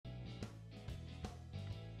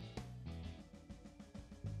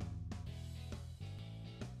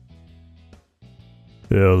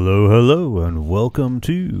Hello, hello, and welcome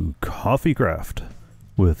to CoffeeCraft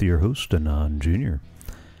with your host, Anon Jr.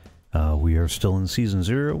 We are still in Season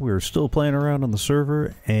 0. We're still playing around on the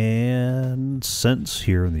server, and since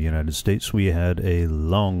here in the United States we had a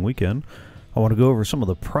long weekend, I want to go over some of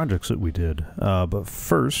the projects that we did. But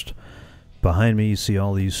first, behind me you see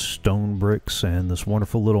all these stone bricks and this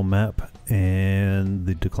wonderful little map and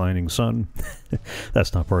the declining sun.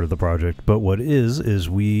 That's not part of the project, but what is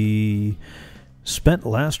we spent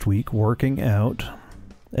last week working out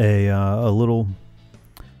a little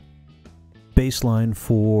baseline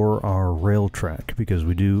for our rail track, because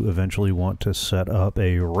we do eventually want to set up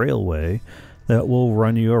a railway that will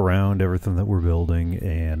run you around everything that we're building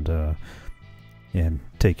and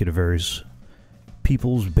take you to various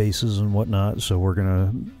people's bases and whatnot. So we're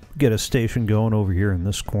gonna get a station going over here in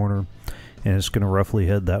this corner, and it's going to roughly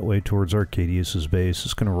head that way towards Arcaidius' base.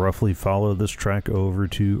 It's going to roughly follow this track over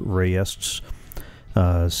to Rayest's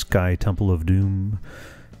Sky Temple of Doom,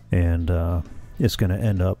 and it's going to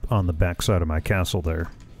end up on the backside of my castle there.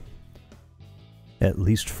 At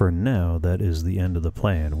least for now, that is the end of the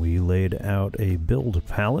plan. We laid out a build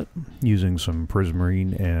palette using some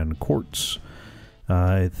prismarine and quartz.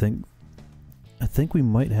 I think we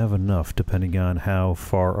might have enough, depending on how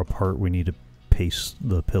far apart we need to paste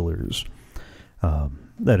the pillars.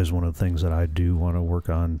 That is one of the things that I do want to work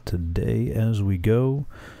on today as we go.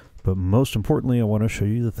 But most importantly, I want to show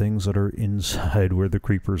you the things that are inside where the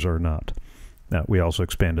creepers are not. Now, we also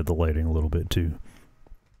expanded the lighting a little bit too.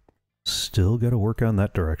 Still got to work on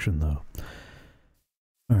that direction though.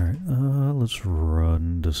 Alright, let's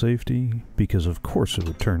run to safety, because of course it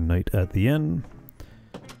would turn night at the end.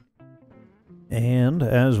 And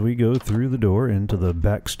as we go through the door into the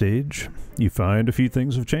backstage, you find a few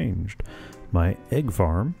things have changed. My egg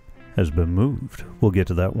farm has been moved. We'll get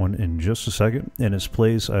to that one in just a second. In its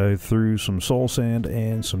place, I threw some soul sand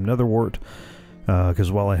and some nether wart,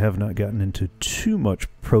 because while I have not gotten into too much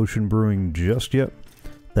potion brewing just yet,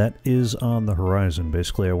 that is on the horizon.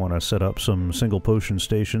 Basically, I want to set up some single potion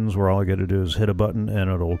stations where all I got to do is hit a button and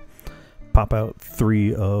it'll pop out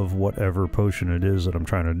 3 of whatever potion it is that I'm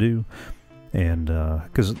trying to do. And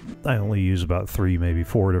because I only use about 3, maybe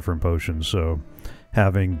 4 different potions, so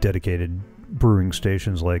having dedicated brewing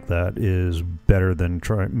stations like that is better than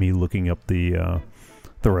me looking up the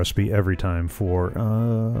recipe every time for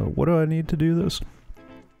what do I need to do this.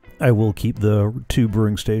 I will keep the 2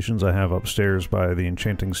 brewing stations I have upstairs by the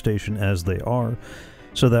enchanting station as they are,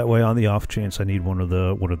 so that way on the off chance I need one of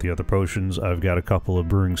the other potions, I've got a couple of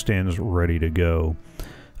brewing stands ready to go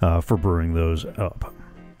for brewing those up.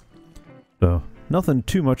 So nothing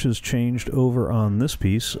too much has changed over on this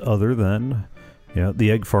piece, other than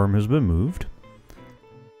the egg farm has been moved.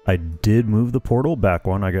 I did move the portal back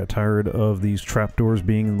one. I got tired of these trapdoors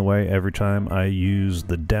being in the way every time I use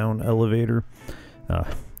the down elevator.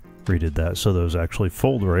 Redid that so those actually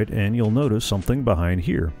fold right, and you'll notice something behind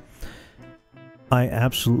here. I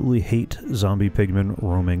absolutely hate zombie pigmen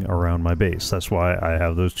roaming around my base. That's why I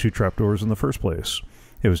have those 2 trapdoors in the first place.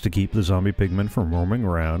 It was to keep the zombie pigmen from roaming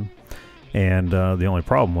around. And the only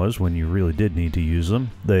problem was, when you really did need to use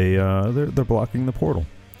them, they're blocking the portal.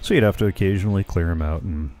 So you'd have to occasionally clear them out,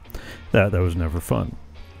 and that was never fun.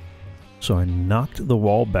 So I knocked the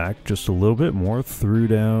wall back just a little bit more, threw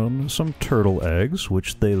down some turtle eggs,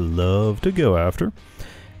 which they love to go after,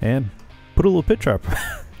 and put a little pit trap.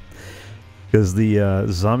 Because the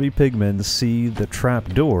zombie pigmen see the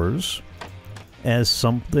trap doors as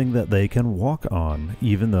something that they can walk on,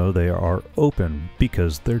 even though they are open,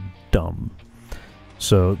 because they're dumb.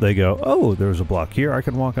 So they go, oh, there's a block here I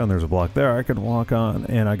can walk on, there's a block there I can walk on,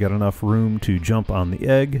 and I got enough room to jump on the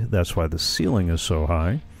egg. That's why the ceiling is so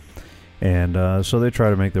high. And so they try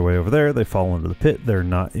to make their way over there, they fall into the pit, they're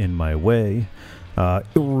not in my way.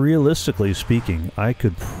 Realistically speaking, I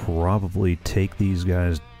could probably take these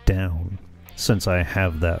guys down, since I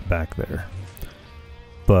have that back there.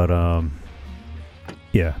 But,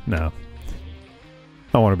 yeah, no.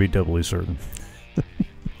 I want to be doubly certain.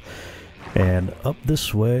 And up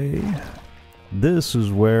this way, this is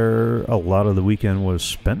where a lot of the weekend was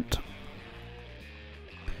spent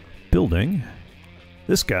building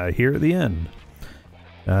this guy here at the end.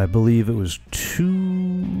 I believe it was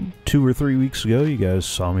two or 3 weeks ago, you guys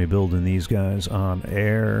saw me building these guys on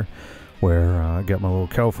air, where I got my little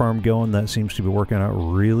cow farm going. That seems to be working out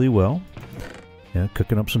really well. Yeah,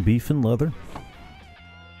 cooking up some beef and leather.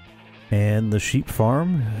 And the sheep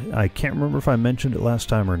farm, I can't remember if I mentioned it last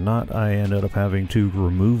time or not, I ended up having to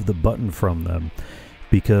remove the button from them,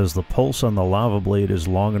 because the pulse on the lava blade is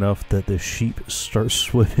long enough that the sheep start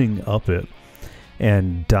swimming up it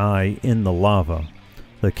and die in the lava.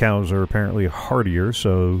 The cows are apparently hardier,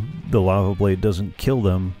 so the lava blade doesn't kill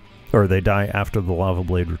them, or they die after the lava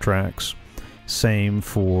blade retracts. Same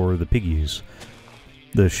for the piggies.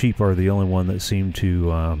 The sheep are the only one that seem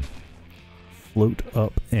to float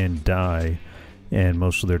up and die, and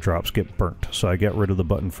most of their drops get burnt. So I get rid of the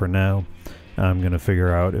button for now. I'm going to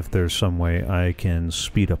figure out if there's some way I can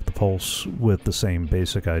speed up the pulse with the same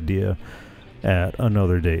basic idea at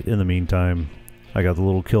another date. In the meantime, I got the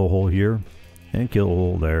little kill hole here and kill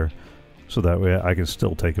hole there, so that way I can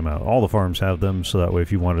still take them out. All the farms have them, so that way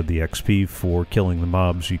if you wanted the XP for killing the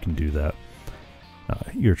mobs, you can do that.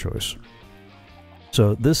 Your choice.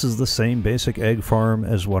 So this is the same basic egg farm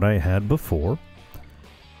as what I had before.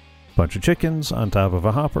 Bunch of chickens on top of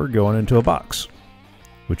a hopper going into a box,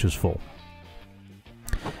 which is full.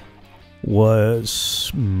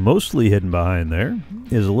 What's mostly hidden behind there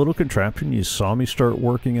is a little contraption you saw me start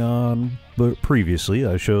working on previously.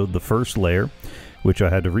 I showed the first layer, which I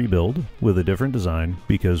had to rebuild with a different design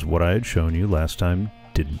because what I had shown you last time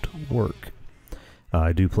didn't work.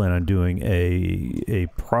 I do plan on doing a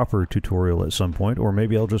proper tutorial at some point, or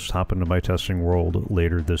maybe I'll just hop into my testing world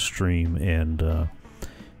later this stream and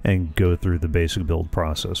go through the basic build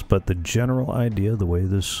process. But the general idea, the way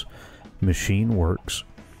this machine works,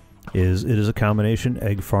 is it is a combination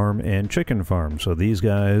egg farm and chicken farm. So these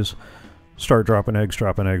guys start dropping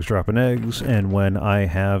eggs, and when I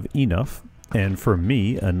have enough, and for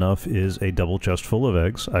me, enough is a double chest full of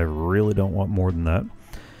eggs. I really don't want more than that.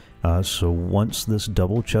 So once this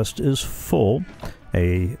double chest is full,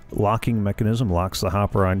 a locking mechanism locks the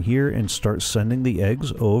hopper on here and starts sending the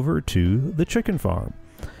eggs over to the chicken farm.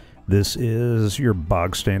 This is your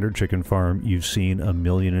bog standard chicken farm. You've seen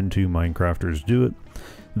 1,000,002 Minecrafters do it.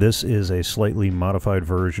 This is a slightly modified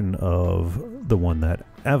version of the one that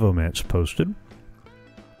Avomance posted.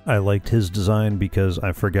 I liked his design because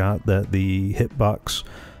I forgot that the hitbox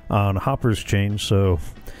on hoppers changed, so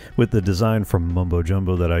with the design from Mumbo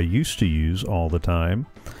Jumbo that I used to use all the time,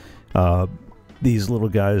 these little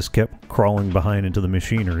guys kept crawling behind into the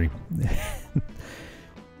machinery.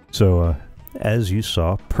 So, as you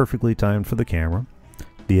saw, perfectly timed for the camera.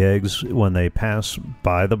 The eggs, when they pass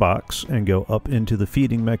by the box and go up into the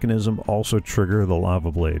feeding mechanism, also trigger the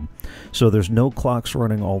lava blade. So there's no clocks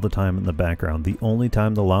running all the time in the background. The only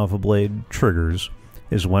time the lava blade triggers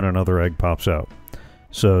is when another egg pops out.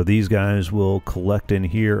 So these guys will collect in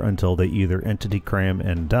here until they either entity cram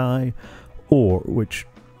and die, or, which,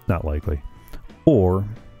 not likely, or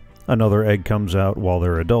another egg comes out while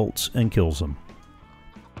they're adults and kills them.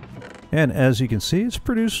 And as you can see, it's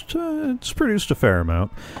produced a fair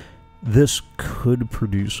amount. This could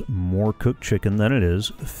produce more cooked chicken than it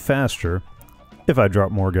is, faster, if I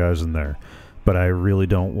drop more guys in there. But I really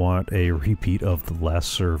don't want a repeat of the last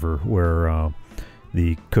server where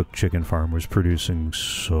the cooked chicken farm was producing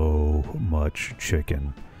so much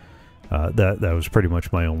chicken. That was pretty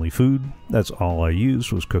much my only food. That's all I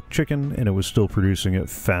used was cooked chicken, and it was still producing it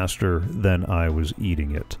faster than I was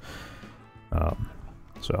eating it.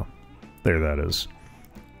 So there that is.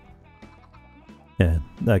 And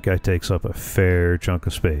that guy takes up a fair chunk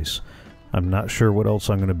of space. I'm not sure what else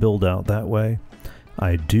I'm going to build out that way.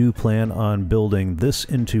 I do plan on building this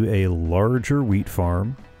into a larger wheat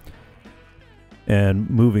farm and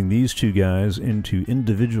moving these two guys into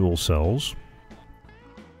individual cells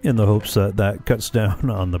in the hopes that that cuts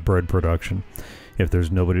down on the bread production. If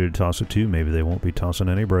there's nobody to toss it to, maybe they won't be tossing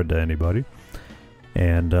any bread to anybody.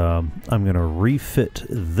 And I'm going to refit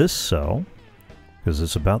this cell, because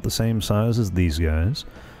it's about the same size as these guys.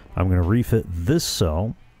 I'm going to refit this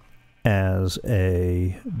cell as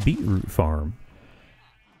a beetroot farm.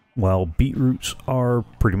 While beetroots are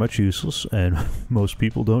pretty much useless, and most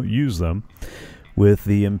people don't use them, with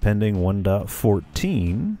the impending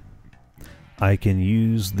 1.14, I can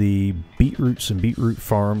use the beetroots and beetroot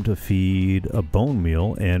farm to feed a bone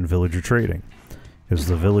meal and villager trading. Because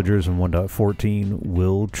the villagers in 1.14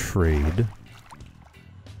 will trade.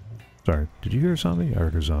 Sorry, did you hear a zombie? I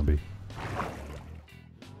heard a zombie.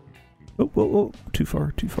 Oh, oh, oh, too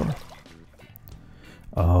far, too far.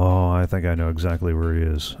 Oh, I think I know exactly where he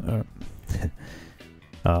is.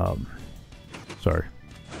 Sorry.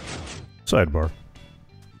 Sidebar.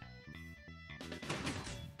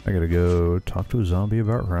 I gotta go talk to a zombie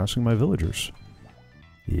about harassing my villagers.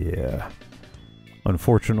 Yeah.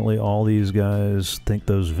 Unfortunately, all these guys think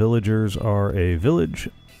those villagers are a village,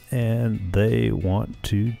 and they want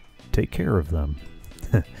to take care of them.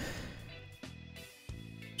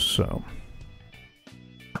 So,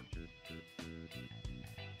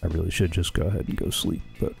 I really should just go ahead and go sleep,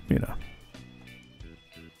 but, you know.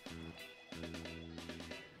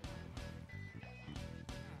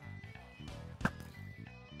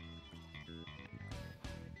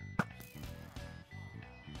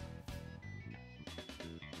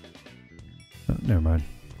 never mind.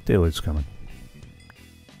 Daylight's coming.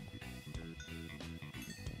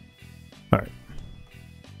 Alright.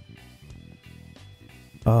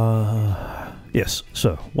 Yes,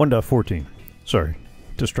 so 1.14. Sorry,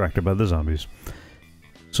 distracted by the zombies.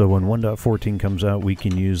 So when 1.14 comes out, we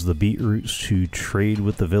can use the beetroots to trade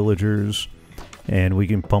with the villagers, and we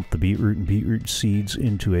can pump the beetroot and beetroot seeds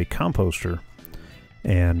into a composter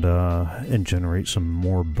and generate some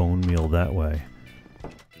more bone meal that way.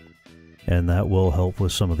 And that will help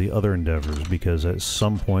with some of the other endeavors, because at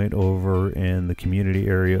some point over in the community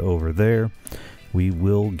area over there, we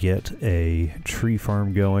will get a tree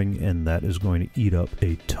farm going, and that is going to eat up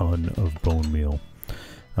a ton of bone meal.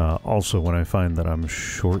 Also, when I find that I'm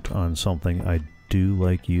short on something, I do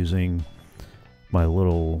like using my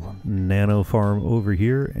little nano farm over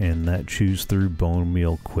here, and that chews through bone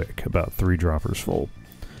meal quick, about 3 droppers full.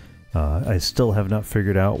 I still have not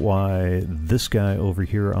figured out why this guy over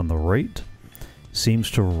here on the right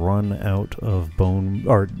seems to runs out of bone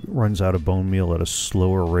meal at a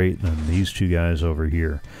slower rate than these two guys over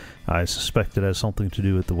here. I suspect it has something to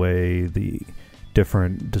do with the way the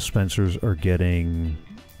different dispensers are getting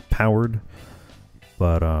powered,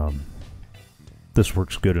 but this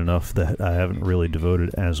works good enough that I haven't really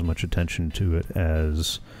devoted as much attention to it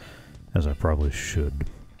as I probably should.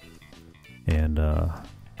 And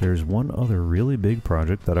there's one other really big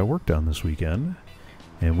project that I worked on this weekend,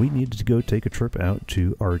 and we needed to go take a trip out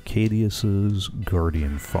to Arcaidius's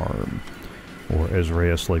Guardian Farm, or as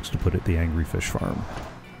Reyes likes to put it, the Angry Fish Farm.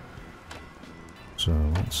 So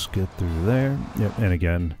let's get through there. Yep, and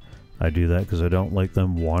again, I do that because I don't like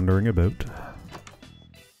them wandering about.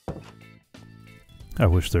 I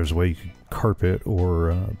wish there's a way you could carpet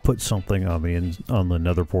or put something on the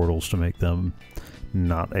nether portals to make them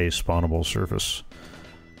not a spawnable surface.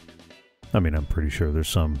 I mean, I'm pretty sure there's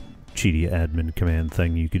some cheaty admin command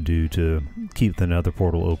thing you could do to keep the nether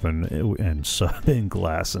portal open and sub in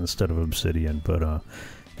glass instead of obsidian, but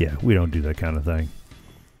yeah, we don't do that kind of thing.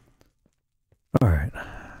 Alright,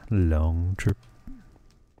 long trip.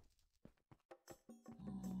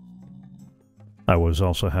 I was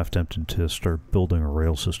also half tempted to start building a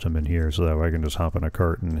rail system in here so that way I can just hop in a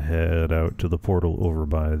cart and head out to the portal over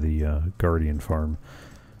by the Guardian Farm.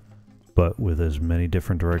 But with as many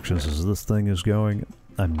different directions as this thing is going,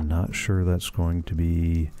 I'm not sure that's going to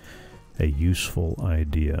be a useful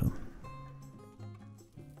idea.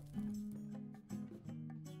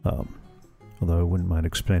 Although I wouldn't mind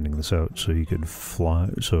expanding this out so you could fly,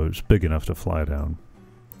 so it's big enough to fly down.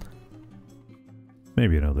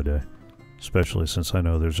 Maybe another day. Especially since I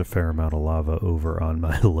know there's a fair amount of lava over on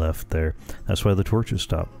my left there. That's why the torches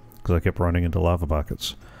stopped, because I kept running into lava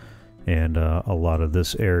buckets. And a lot of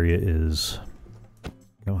this area is...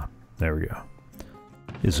 Come on, there we go.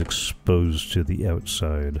 Is exposed to the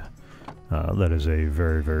outside. That is a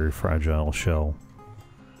very, very fragile shell.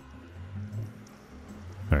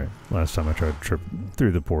 Alright, last time I tried to trip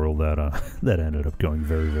through the portal, that ended up going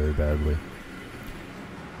very, very badly.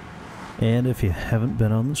 And if you haven't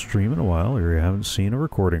been on the stream in a while, or you haven't seen a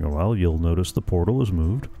recording in a while, you'll notice the portal has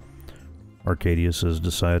moved. Arcaidius has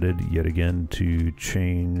decided yet again to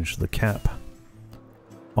change the cap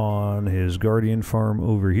on his Guardian Farm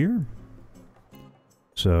over here.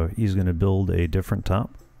 So he's going to build a different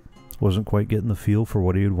top. Wasn't quite getting the feel for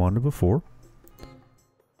what he had wanted before.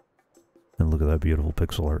 And look at that beautiful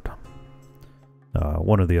pixel art.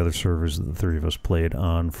 One of the other servers that the three of us played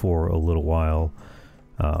on for a little while,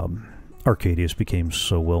 Arcaidius became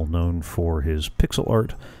so well known for his pixel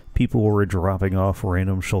art, people were dropping off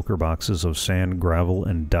random shulker boxes of sand, gravel,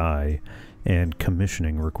 and dye, and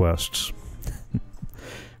commissioning requests.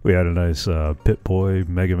 We had a nice Pip-Boy,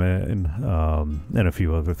 Mega Man, and a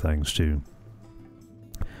few other things too.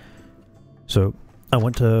 So I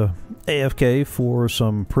went to AFK for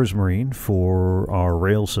some Prismarine for our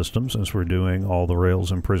rail system, since we're doing all the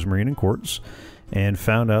rails in Prismarine and Quartz, and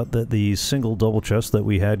found out that the single double chest that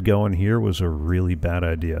we had going here was a really bad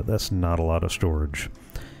idea. That's not a lot of storage.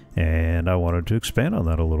 And I wanted to expand on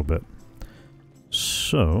that a little bit.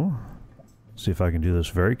 So, see if I can do this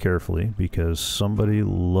very carefully, because somebody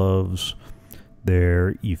loves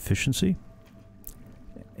their efficiency.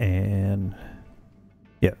 And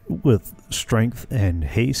yeah, with strength and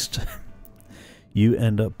haste, you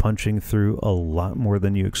end up punching through a lot more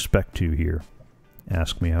than you expect to here.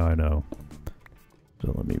 Ask me how I know.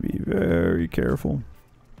 So let me be very careful.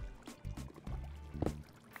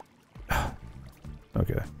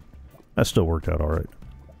 Okay. That still worked out alright.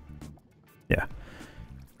 Yeah.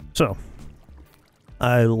 So,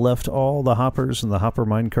 I left all the hoppers and the hopper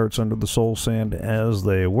minecarts under the soul sand as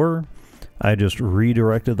they were. I just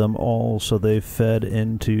redirected them all so they fed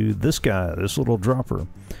into this guy, this little dropper.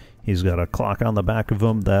 He's got a clock on the back of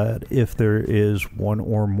him that if there is one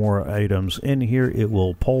or more items in here, it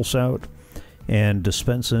will pulse out and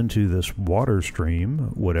dispense into this water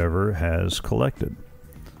stream whatever has collected.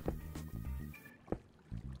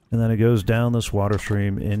 And then it goes down this water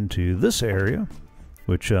stream into this area,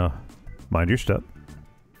 which, mind your step.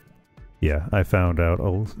 Yeah, I found out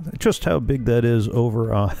just how big that is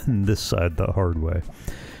over on this side the hard way.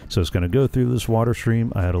 So it's going to go through this water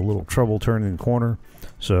stream. I had a little trouble turning the corner,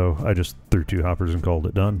 so I just threw 2 hoppers and called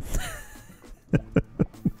it done.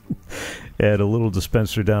 Had a little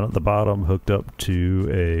dispenser down at the bottom hooked up to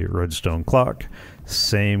a redstone clock.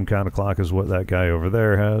 Same kind of clock as what that guy over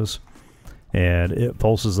there has. And it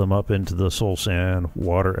pulses them up into the soul sand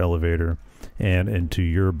water elevator and into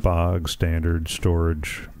your bog standard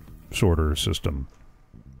storage sorter system.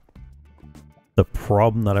 The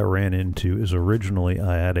problem that I ran into is originally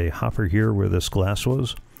I had a hopper here where this glass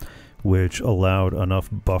was, which allowed enough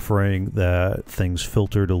buffering that things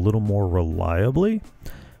filtered a little more reliably.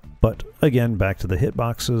 But again, back to the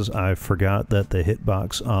hitboxes, I forgot that the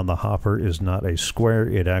hitbox on the hopper is not a square,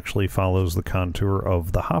 it actually follows the contour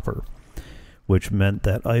of the hopper, which meant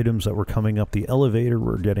that items that were coming up the elevator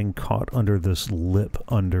were getting caught under this lip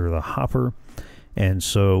under the hopper. And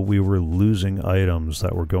so we were losing items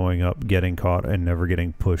that were going up, getting caught, and never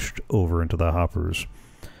getting pushed over into the hoppers.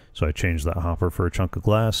 So I changed that hopper for a chunk of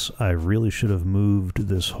glass. I really should have moved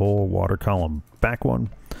this whole water column back one,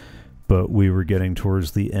 but we were getting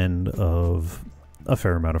towards the end of a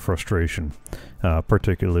fair amount of frustration,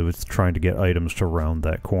 particularly with trying to get items to round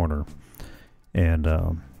that corner. And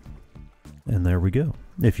there we go.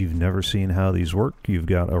 If you've never seen how these work, you've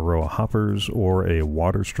got a row of hoppers or a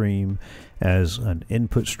water stream as an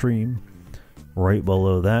input stream. Right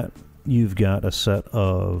below that, you've got a set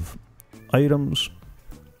of items.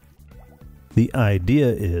 The idea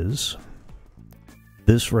is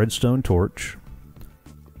this redstone torch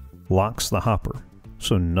locks the hopper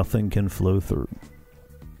so nothing can flow through.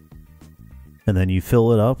 And then you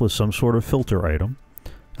fill it up with some sort of filter item.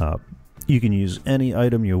 You can use any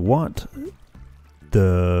item you want.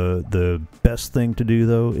 The best thing to do,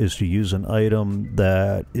 though, is to use an item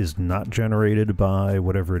that is not generated by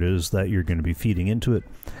whatever it is that you're going to be feeding into it,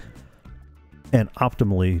 and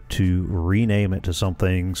optimally to rename it to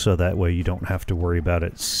something so that way you don't have to worry about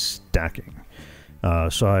it stacking.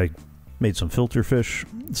 So I made some filter fish,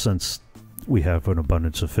 since we have an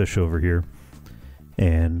abundance of fish over here,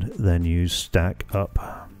 and then you stack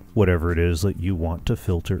up whatever it is that you want to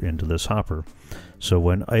filter into this hopper. So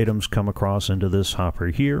when items come across into this hopper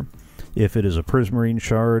here, if it is a prismarine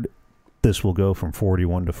shard, this will go from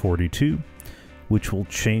 41 to 42, which will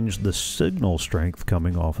change the signal strength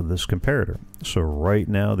coming off of this comparator. So right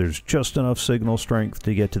now there's just enough signal strength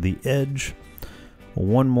to get to the edge.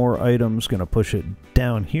 One more item's going to push it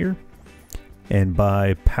down here, and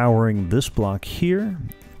by powering this block here,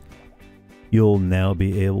 you'll now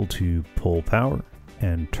be able to pull power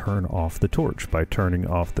and turn off the torch. By turning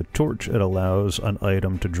off the torch, it allows an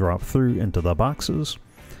item to drop through into the boxes,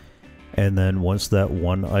 and then once that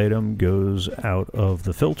one item goes out of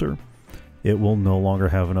the filter, it will no longer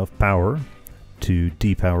have enough power to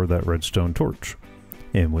depower that redstone torch,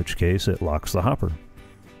 in which case it locks the hopper.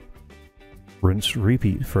 Rinse,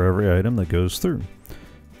 repeat for every item that goes through.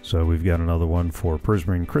 So we've got another one for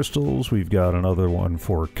prismarine crystals, we've got another one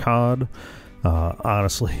for cod.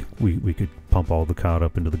 Honestly, we could pump all the cod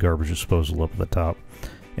up into the garbage disposal up at the top,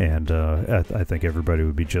 and I think everybody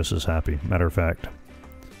would be just as happy. Matter of fact,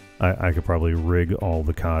 I could probably rig all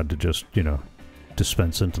the cod to just, you know,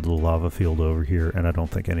 dispense into the lava field over here, and I don't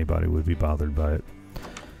think anybody would be bothered by it.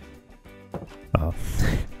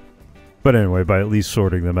 But anyway, by at least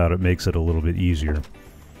sorting them out, it makes it a little bit easier.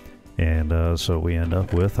 And so we end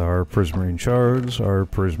up with our prismarine shards, our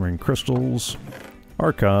prismarine crystals,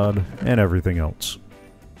 our cod, and everything else.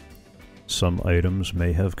 Some items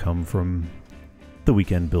may have come from the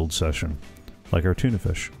weekend build session, like our tuna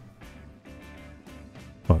fish.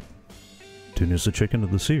 What? Tuna's the chicken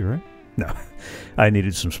of the sea, right? No. I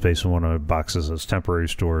needed some space in one of my boxes as temporary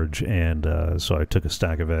storage, and so I took a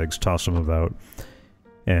stack of eggs, tossed them about,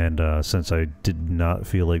 and since I did not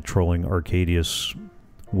feel like trolling Arcaidius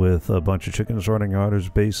with a bunch of chickens running out of his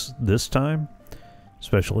base this time,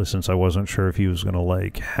 especially since I wasn't sure if he was going to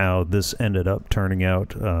like how this ended up turning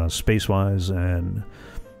out space-wise and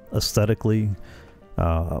aesthetically.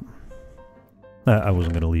 I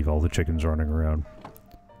wasn't going to leave all the chickens running around.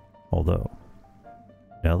 Although,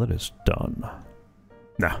 now that it's done...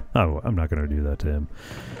 No, I'm not going to do that to him.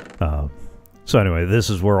 So anyway, this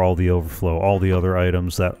is where all the overflow, all the other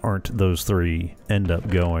items that aren't those three end up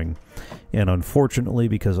going. And unfortunately,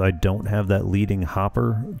 because I don't have that leading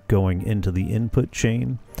hopper going into the input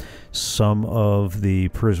chain, some of the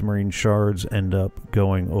prismarine shards end up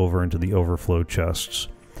going over into the overflow chests.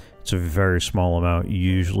 It's a very small amount,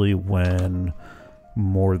 usually when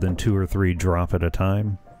more than 2 or 3 drop at a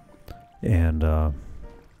time. And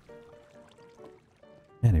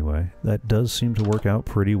anyway, that does seem to work out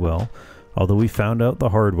pretty well. Although we found out the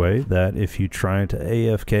hard way that if you try to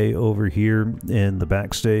AFK over here in the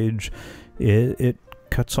backstage, it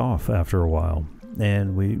cuts off after a while.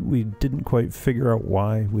 And we didn't quite figure out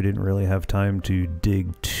why. We didn't really have time to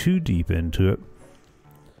dig too deep into it.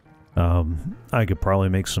 I could probably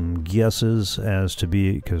make some guesses as to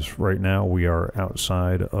be, because right now we are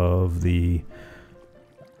outside of the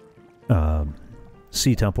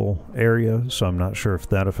Sea Temple area, so I'm not sure if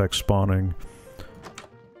that affects spawning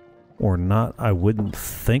or not. I wouldn't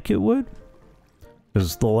think it would,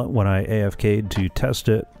 because when I AFK'd to test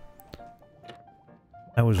it,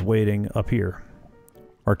 I was waiting up here.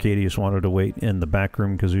 Arcaidius wanted to wait in the back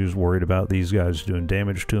room because he was worried about these guys doing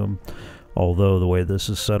damage to him. Although the way this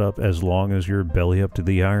is set up, as long as you're belly up to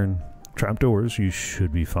the iron trapdoors, you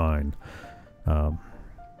should be fine. No,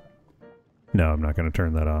 I'm not going to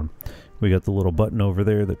turn that on. We got the little button over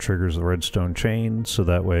there that triggers the redstone chain, so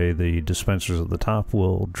that way the dispensers at the top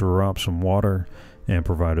will drop some water and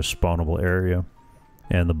provide a spawnable area,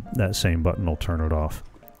 and that same button will turn it off.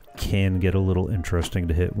 Can get a little interesting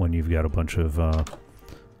to hit when you've got a bunch of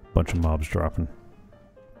mobs dropping.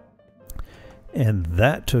 And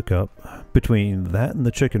that took up, between that and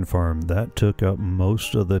the chicken farm, that took up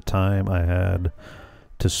most of the time I had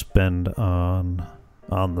to spend on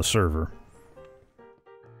the server.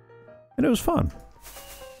 And it was fun.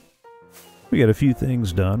 We got a few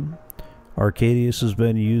things done. Arcaidius has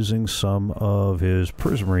been using some of his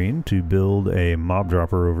prismarine to build a mob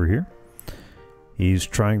dropper over here. He's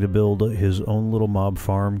trying to build his own little mob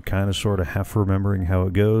farm, kind of sort of half remembering how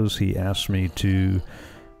it goes. He asked me to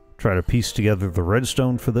try to piece together the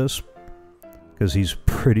redstone for this, because he's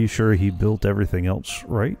pretty sure he built everything else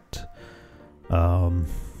right. As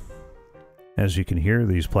you can hear,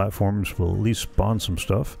 these platforms will at least spawn some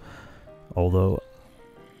stuff, although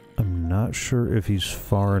I'm not sure if he's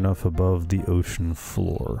far enough above the ocean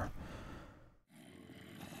floor.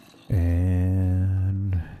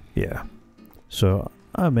 And yeah, so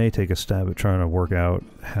I may take a stab at trying to work out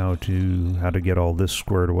how to get all this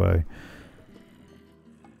squared away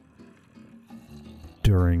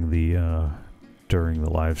during the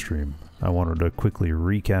live stream. I wanted to quickly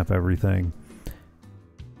recap everything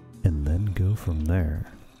and then go from there.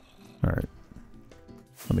 Alright,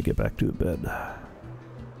 let me get back to bed.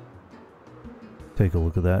 Take a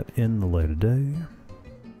look at that in the light of day.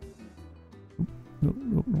 Nope.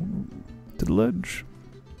 To the ledge.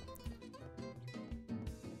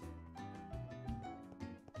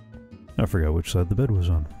 I forgot which side the bed was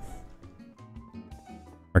on.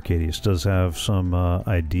 Arcaidius does have some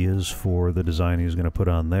ideas for the design he's going to put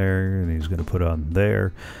on there, and he's going to put on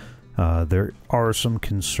there. There are some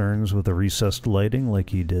concerns with the recessed lighting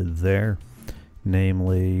like he did there.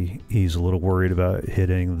 Namely, he's a little worried about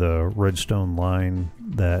hitting the redstone line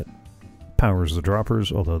that powers the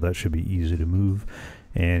droppers, although that should be easy to move.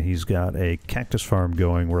 And he's got a cactus farm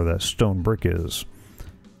going where that stone brick is.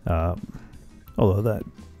 Although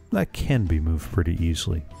that can be moved pretty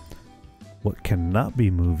easily. What cannot be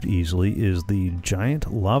moved easily is the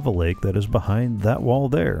giant lava lake that is behind that wall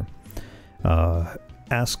there.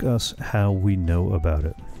 Ask us how we know about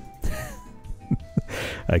it.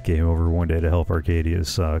 I came over one day to help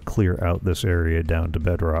Arcaidius clear out this area down to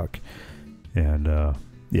bedrock, and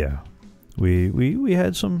yeah, we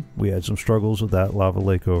had some struggles with that lava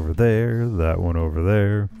lake over there, that one over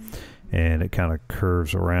there, and it kind of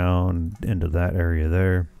curves around into that area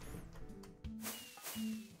there.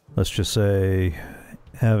 Let's just say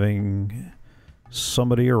having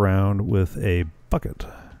somebody around with a bucket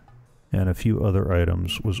and a few other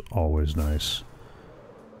items was always nice.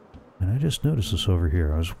 And I just noticed this over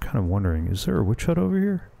here. I was kind of wondering, is there a witch hut over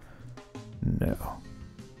here? No.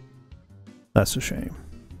 That's a shame.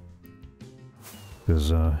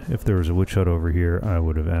 Because if there was a witch hut over here, I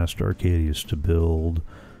would have asked Arcaidius to build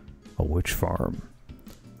a witch farm.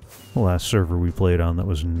 The last server we played on that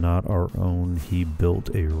was not our own, he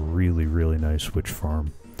built a really, really nice witch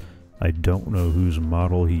farm. I don't know whose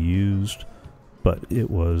model he used, but it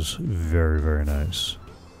was very, very nice.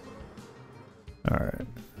 Alright,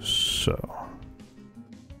 so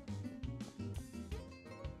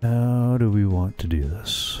how do we want to do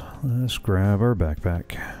this? Let's grab our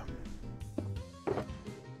backpack.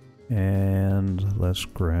 And let's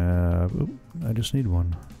grab... Oop, I just need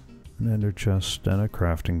one. An ender chest and a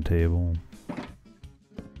crafting table.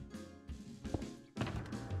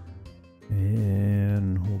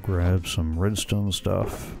 And we'll grab some redstone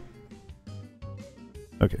stuff.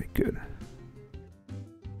 Okay, good.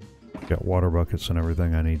 Got water buckets and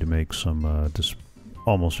everything. I need to make some,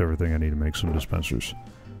 almost everything I need to make some dispensers.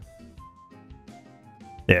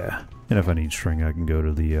 Yeah, and if I need string, I can go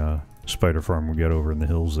to the spider farm we got over in the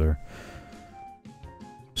hills there.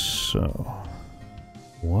 So,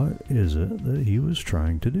 what is it that he was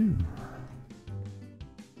trying to do?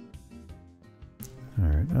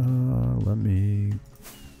 Alright, let me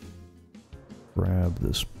grab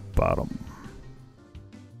this bottom.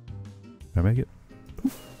 Can I make it?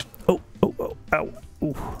 Oh, oh, oh, ow,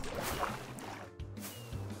 ooh.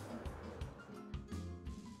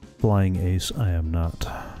 Flying ace, I am not.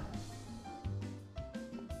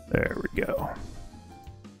 There we go.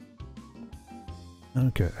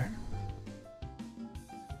 Okay.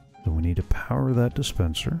 So we need to power that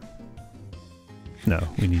dispenser. No,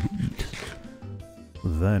 we need to eat.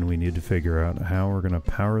 Then we need to figure out how we're going to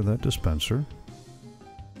power that dispenser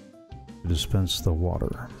to dispense the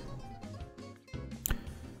water.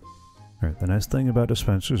 Alright, the nice thing about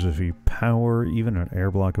dispensers, if you power even an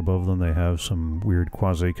air block above them, they have some weird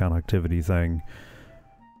quasi-conductivity thing.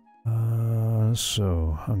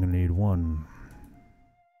 So I'm going to need 1,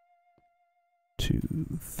 2,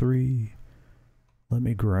 3. Let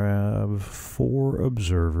me grab 4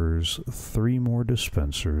 observers, 3 more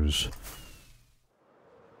dispensers,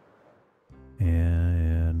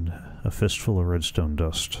 and a fistful of redstone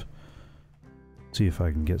dust. See if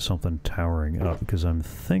I can get something towering up, because I'm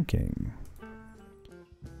thinking...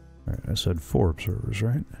 Alright, I said 4 observers,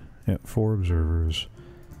 right? Yeah, 4 observers.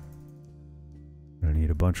 I'm gonna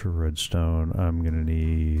need a bunch of redstone. I'm gonna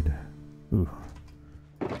need... Ooh.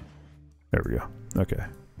 There we go. Okay.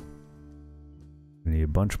 I need a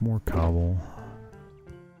bunch more cobble.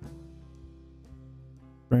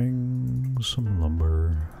 Bring some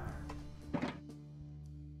lumber.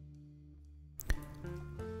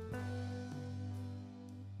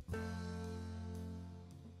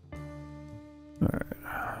 Alright.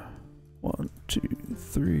 1, 2,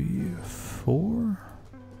 3, 4.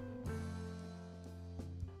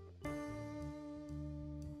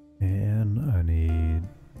 And I need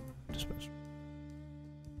dispenser.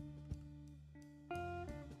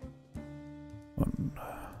 1,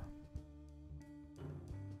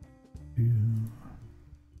 2,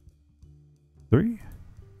 3,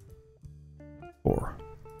 4.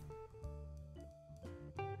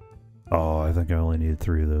 Oh, I think I only need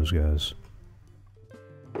 3 of those guys.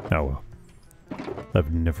 Oh well.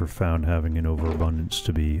 I've never found having an overabundance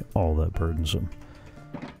to be all that burdensome.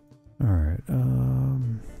 Alright,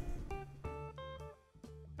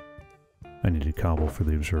 I needed cobble for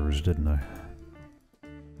the observers, didn't I?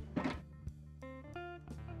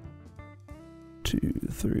 2,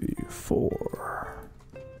 3, 4.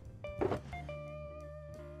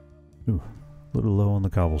 Ooh, a little low on the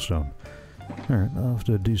cobblestone. Alright, I'll have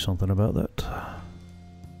to do something about that.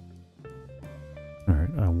 Alright,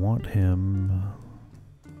 I want him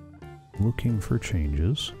looking for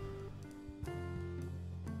changes.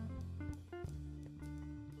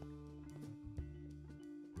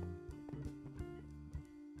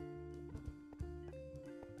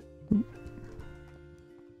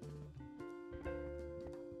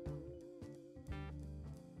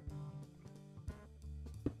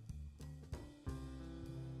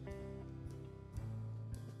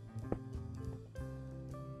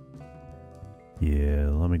 Yeah,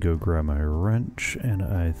 let me go grab my wrench, and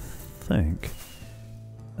I think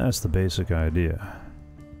that's the basic idea.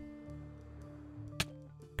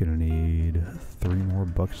 Gonna need 3 more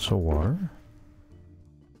buckets of water.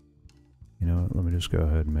 You know what, let me just go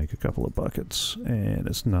ahead and make a couple of buckets, and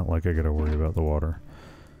it's not like I gotta worry about the water.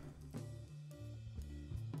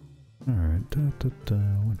 Alright,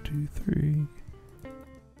 1, 2, 3.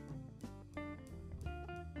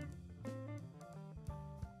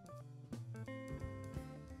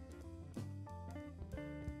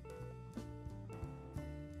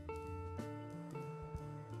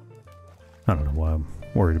 I don't know why I'm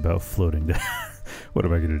worried about floating down. What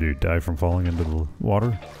am I going to do? Die from falling into the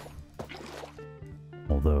water?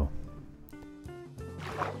 Although...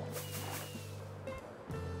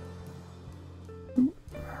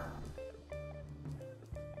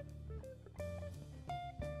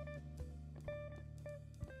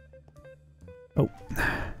 Oh.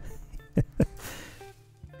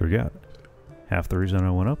 Forgot. Half the reason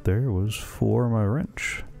I went up there was for my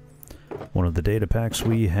wrench. One of the data packs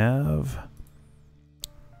we have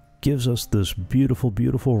gives us this beautiful,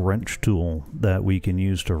 beautiful wrench tool that we can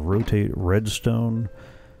use to rotate redstone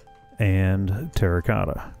and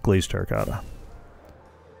terracotta, glazed terracotta.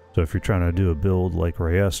 So if you're trying to do a build like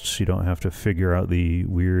Rayest's, you don't have to figure out the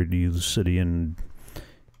weird Euclidean,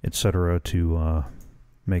 etc. to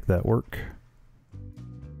make that work.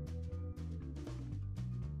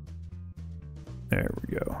 There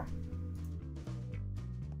we go.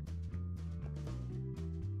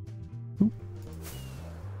 Oop.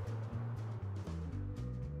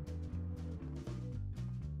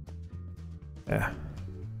 Yeah.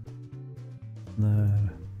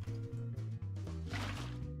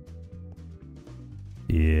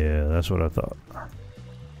 Yeah, that's what I thought.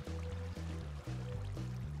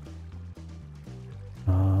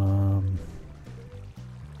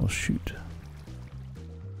 Well, shoot.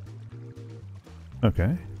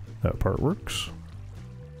 Okay, that part works.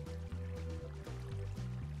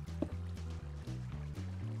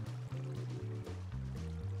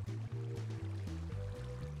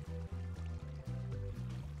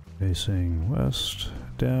 Facing west,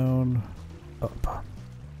 down, up.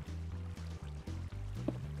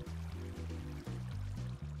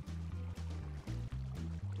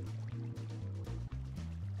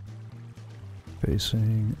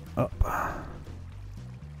 Facing up.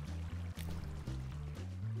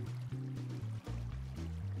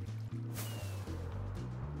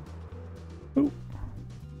 Ooh.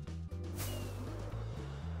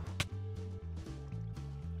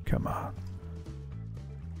 Come on.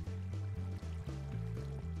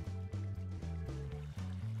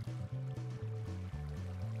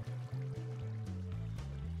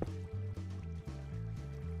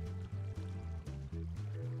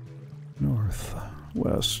 North,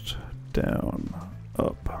 west, down,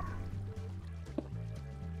 up.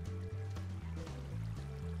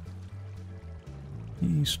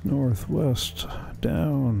 East, north, west,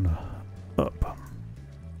 down, up.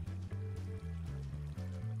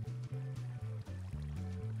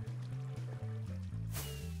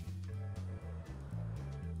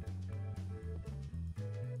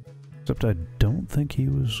 Except I don't think he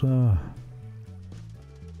was,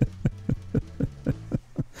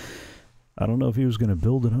 I don't know if he was going to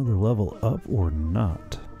build another level up or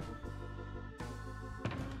not.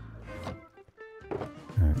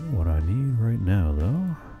 Alright, what I need right now,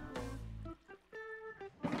 though,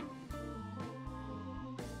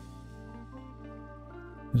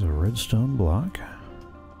 is a redstone block.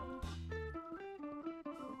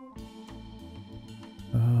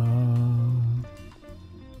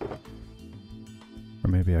 Or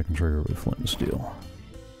maybe I can trigger with flint and steel.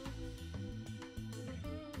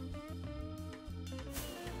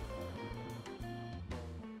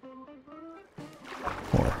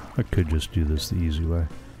 Or I could just do this the easy way.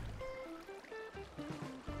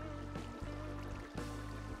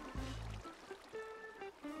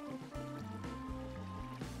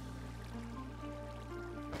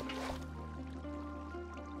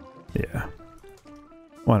 Yeah.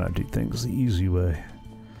 Why not do things the easy way?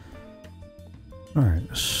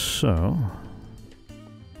 Alright, so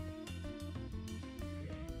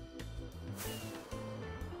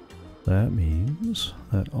that means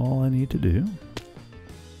that all I need to do,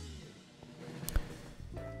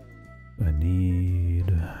 I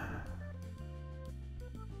need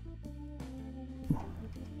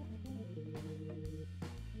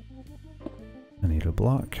a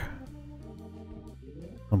block,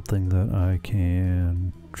 something that I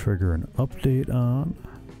can trigger an update on.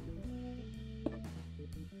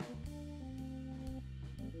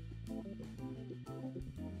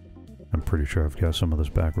 I'm pretty sure I've got some of this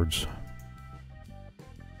backwards.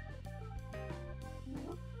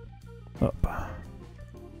 Up.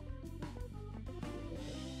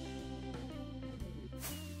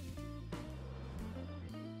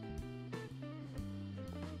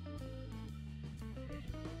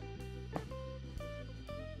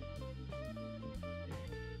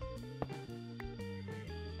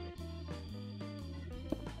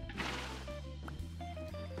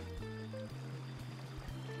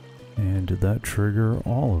 And did that trigger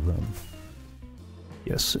all of them?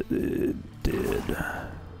 Yes, it did.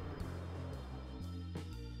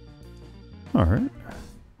 Alright.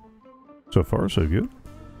 So far, so good.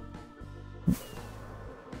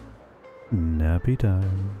 Nappy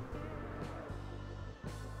time.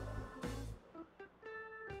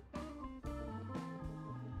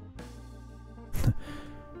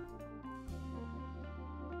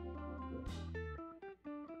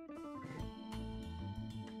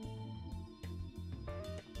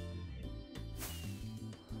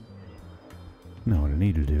 Now what I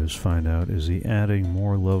need to do is find out, is he adding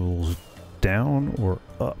more levels down or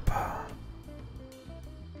up?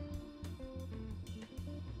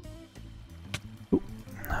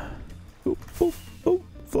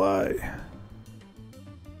 fly.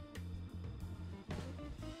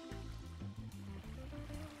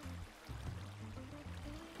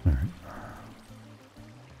 Alright.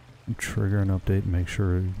 Trigger an update and make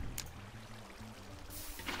sure.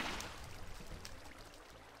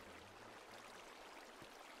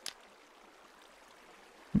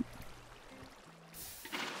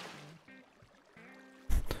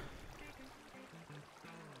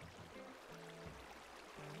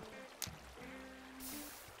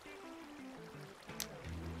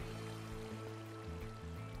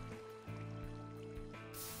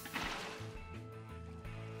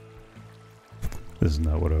 This is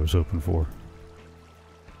not what I was hoping for.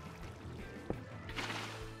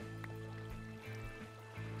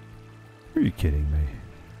 Are you kidding me?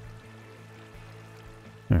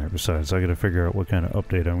 Alright, besides, I gotta figure out what kind of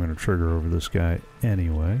update I'm gonna trigger over this guy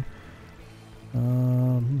anyway.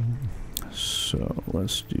 So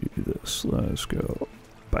let's do this. Let's go.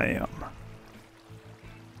 Bam!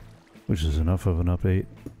 Which is enough of an update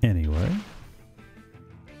anyway.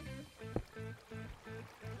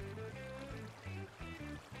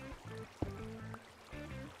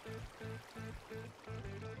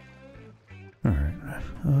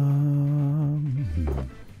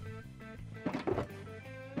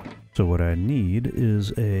 So what I need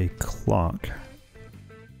is a clock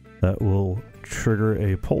that will trigger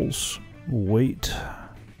a pulse, wait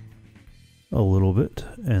a little bit,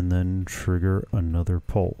 and then trigger another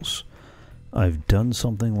pulse. I've done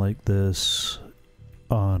something like this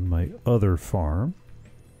on my other farm,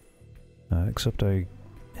 except I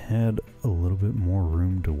had a little bit more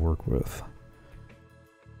room to work with.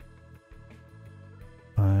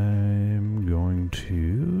 I'm going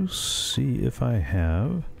to see if I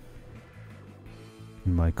have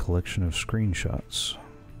in my collection of screenshots.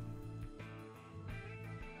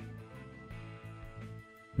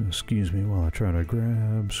 Excuse me while I try to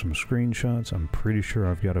grab some screenshots. I'm pretty sure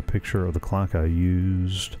I've got a picture of the clock I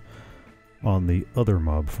used on the other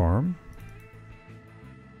mob farm.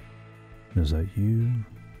 Is that you?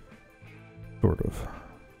 Sort of.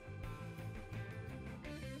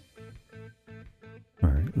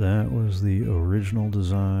 Alright, that was the original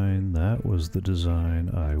design. That was the design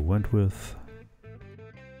I went with.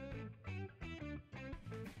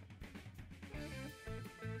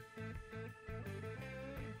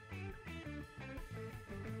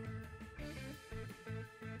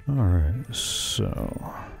 Alright,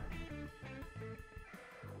 so...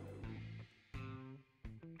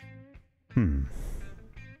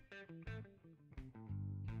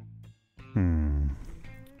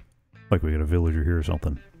 Like we got a villager here or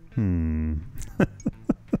something.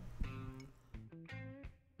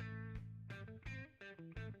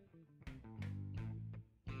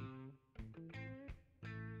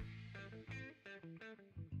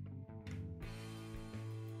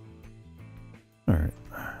 Alright,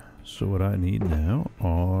 so what I need now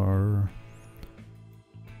are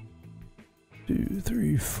 2,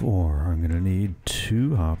 3, 4. I'm gonna need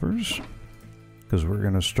 2 hoppers because we're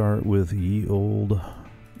gonna start with ye old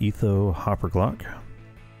Etho hopper clock.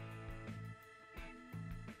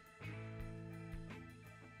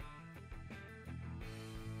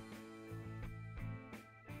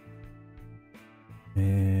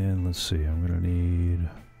 And let's see, I'm gonna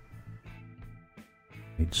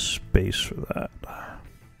need space for that.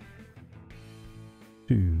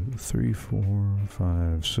 2, 3, 4,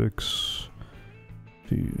 5, 6.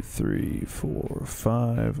 2, 3, 4,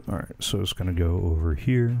 5. Alright, so it's gonna go over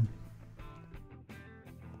here.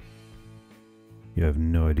 You have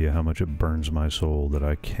no idea how much it burns my soul that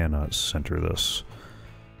I cannot center this.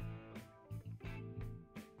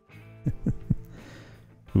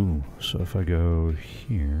 Ooh, so if I go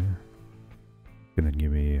here, it's gonna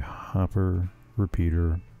give me hopper,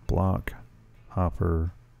 repeater, block,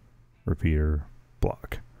 hopper, repeater,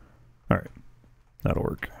 block. Alright, that'll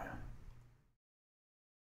work.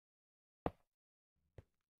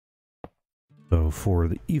 So for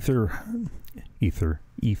the Etho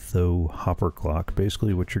hopper clock,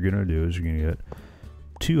 basically what you're going to do is you're going to get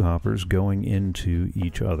 2 hoppers going into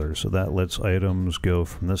each other. So that lets items go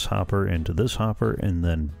from this hopper into this hopper and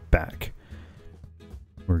then back.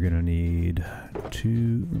 We're going to need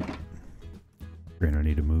to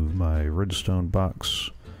move my redstone box.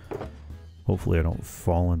 Hopefully I don't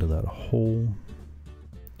fall into that hole.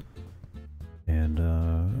 And,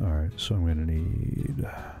 alright, so I'm going to need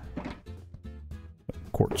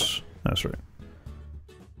quartz. That's right.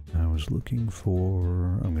 I was looking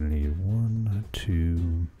for... I'm going to need 1,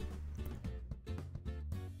 2,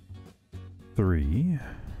 3.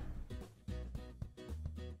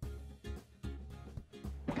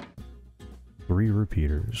 3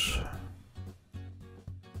 repeaters.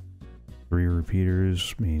 3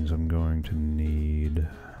 repeaters means I'm going to need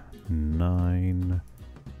 9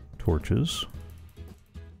 torches.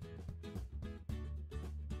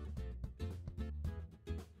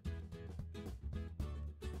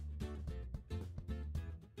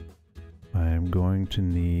 I am going to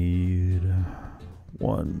need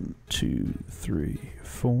 1, 2, 3,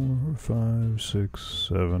 4, 5, 6,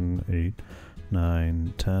 7, 8,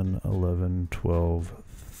 9, 10, 11, 12,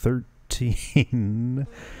 13.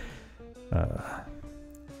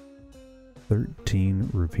 13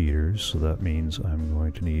 repeaters, so that means I'm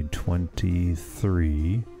going to need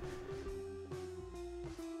 23.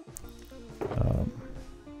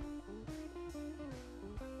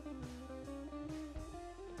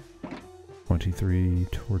 23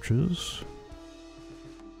 torches.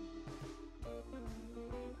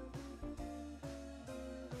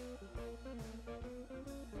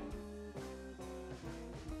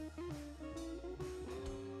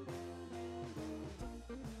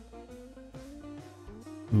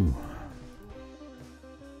 Ooh.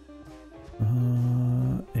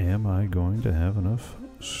 Am I going to have enough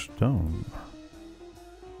stone?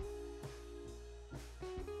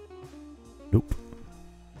 Nope.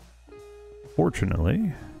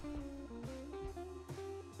 Fortunately,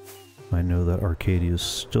 I know that Arcaidius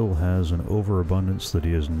still has an overabundance that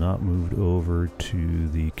he has not moved over to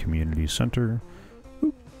the community center.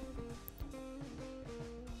 Oop.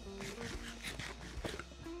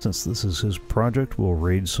 Since this is his project, we'll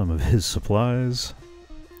raid some of his supplies.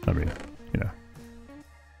 I mean, you know,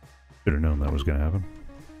 should have known that was going to happen.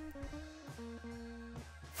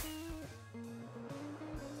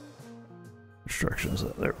 Instructions,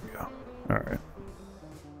 there we go. Alright.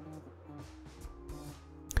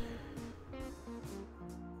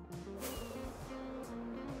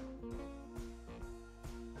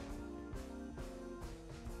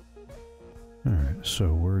 Alright,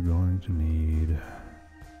 so we're going to need...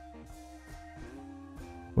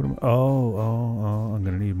 What am I... Oh, I'm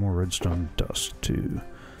going to need more redstone dust, too.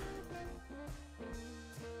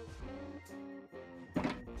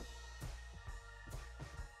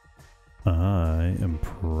 I am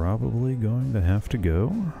probably going to have to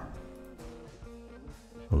go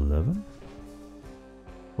 11.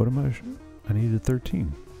 What am I needed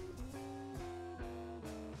 13.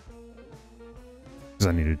 Because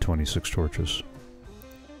I needed 26 torches.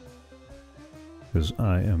 Because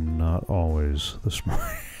I am not always the smart.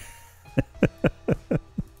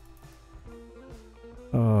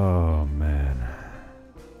 Oh, man.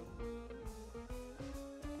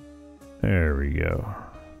 There we go.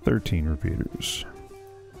 13 repeaters.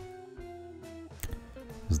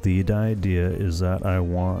 The idea is that I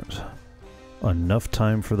want enough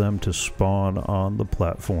time for them to spawn on the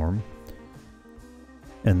platform,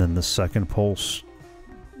 and then the second pulse.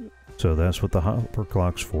 So that's what the hopper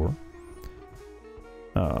clock's for.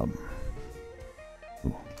 I'm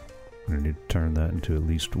gonna need to turn that into at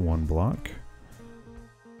least 1 block.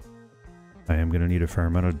 I am going to need a fair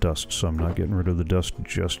amount of dust, so I'm not getting rid of the dust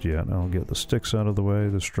just yet. I'll get the sticks out of the way,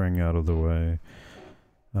 the string out of the way.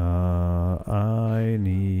 I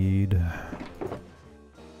need...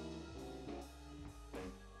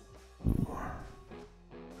 Ooh.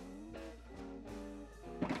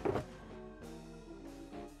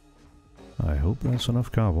 I hope that's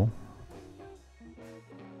enough cobble.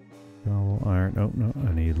 Cobble, iron, oh no,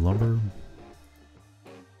 I need lumber.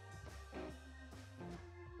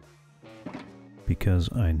 Because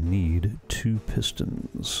I need 2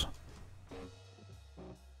 pistons.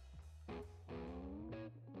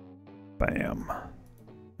 Bam.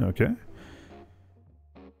 Okay.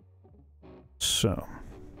 So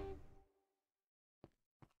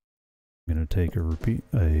I'm going to take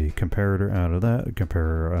a comparator out of that, a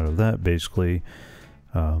comparator out of that. Basically,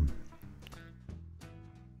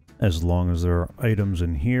 as long as there are items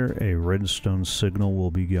in here, a redstone signal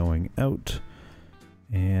will be going out.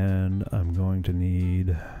 And I'm going to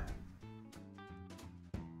need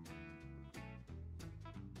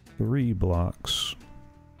 3 blocks.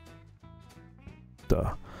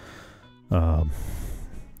 Duh.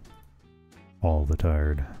 All the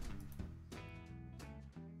tired.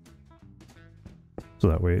 So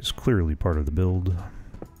that way it's clearly part of the build.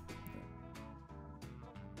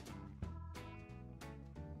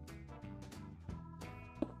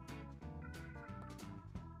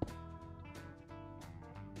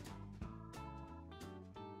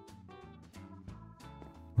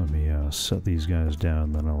 Let me set these guys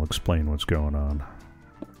down, then I'll explain what's going on.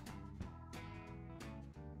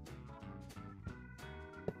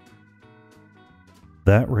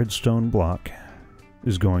 That redstone block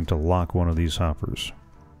is going to lock one of these hoppers.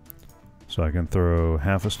 So I can throw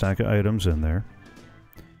half a stack of items in there.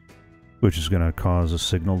 which is going to cause a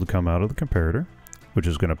signal to come out of the comparator, which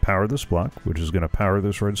is going to power this block, which is going to power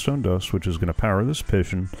this redstone dust, which is going to power this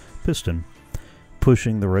piston,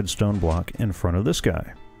 pushing the redstone block in front of this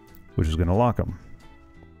guy, which is going to lock him.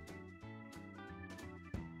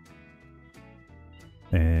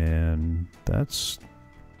 And that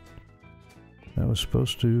was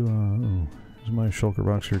supposed to, is my shulker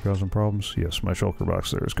box here causing problems? Yes, my shulker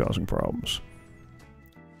box there is causing problems.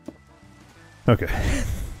 Okay.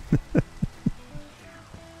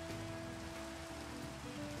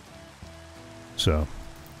 So,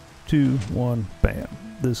 2, 1, bam.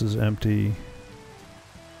 This is empty.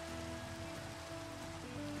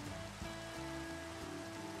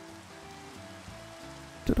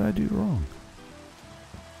 What did I do wrong?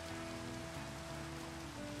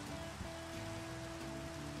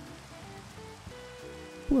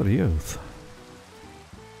 Bloody oath.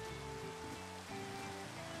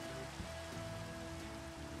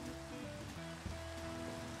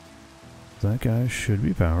 That guy should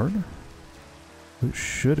be powered. It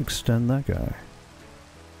should extend that guy.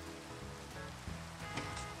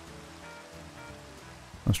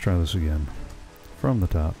 Let's try this again. From the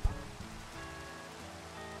top.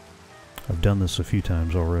 I've done this a few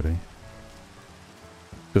times already,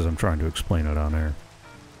 because I'm trying to explain it on air.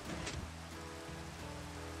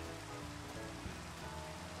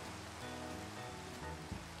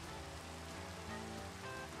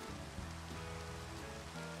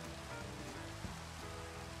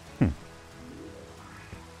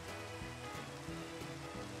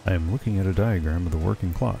 I am looking at a diagram of the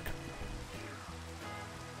working clock.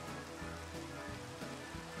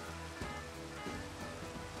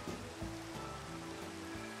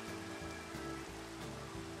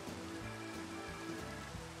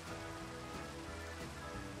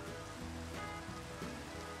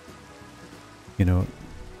 You know,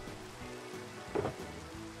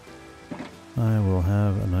 I will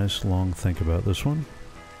have a nice long think about this one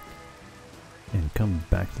and come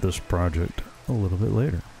back to this project a little bit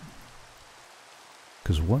later.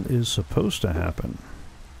 Because what is supposed to happen?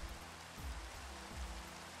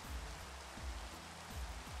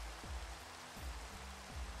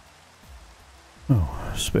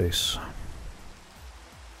 Oh, space.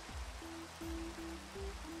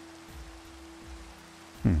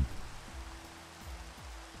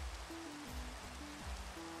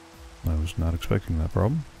 I was not expecting that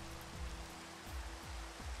problem.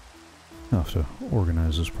 I'll have to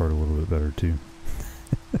organize this part a little bit better too.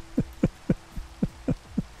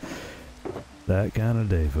 That kind of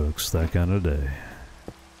day, folks. That kind of day.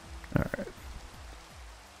 Alright.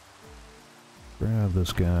 Grab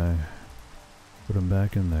this guy. Put him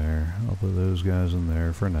back in there. I'll put those guys in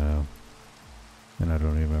there for now. And I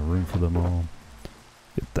don't even have room for them all.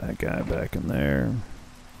 Get that guy back in there.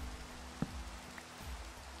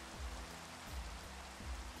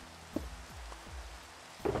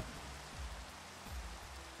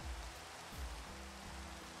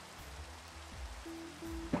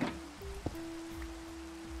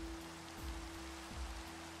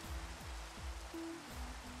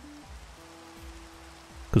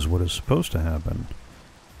 Because what is supposed to happen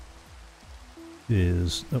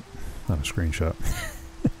is... Oh, not a screenshot.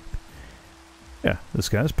 Yeah, this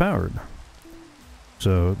guy's powered.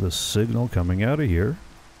 So the signal coming out of here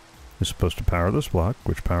is supposed to power this block,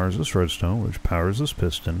 which powers this redstone, which powers this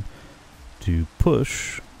piston, to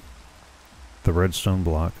push the redstone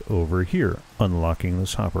block over here, unlocking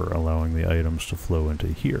this hopper, allowing the items to flow into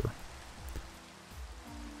here.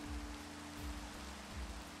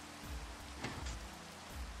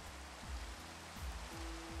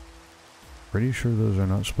 Pretty sure those are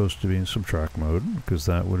not supposed to be in subtract mode, because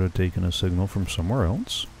that would have taken a signal from somewhere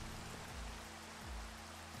else.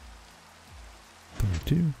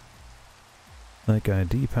 32. That guy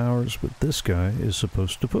depowers, but this guy is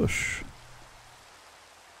supposed to push.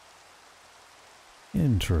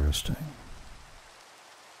 Interesting.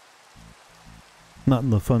 Not in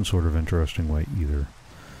the fun sort of interesting way either.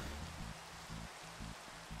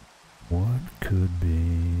 What could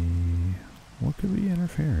be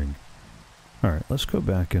interfering? Alright, let's go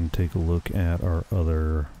back and take a look at our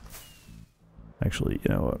other... Actually,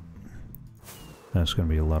 you know what? That's going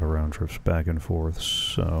to be a lot of round trips back and forth,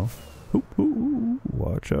 so...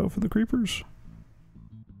 Watch out for the creepers.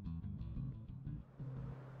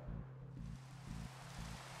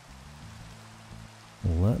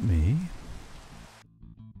 Let me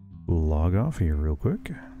log off here real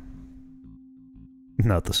quick.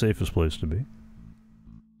 Not the safest place to be.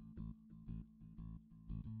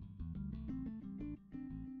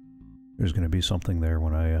 There's going to be something there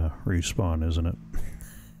when I respawn, isn't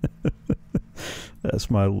it?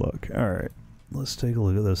 That's my luck. Alright. let's take a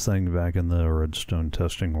look at this thing back in the redstone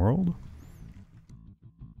testing world.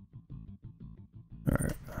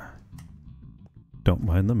 Alright. Don't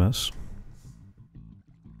mind the mess.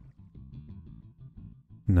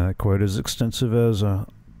 Not quite as extensive as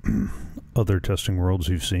other testing worlds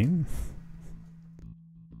you've seen.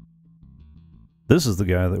 This is the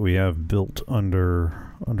guy that we have built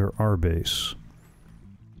under our base.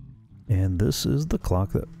 And this is the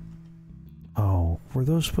clock that... Oh, were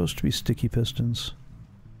those supposed to be sticky pistons?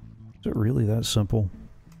 Is it really that simple?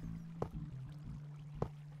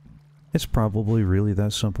 It's probably really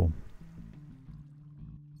that simple.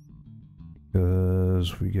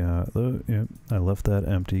 Because we got the... Yep, I left that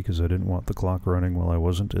empty because I didn't want the clock running while I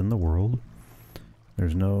wasn't in the world.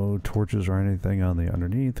 There's no torches or anything on the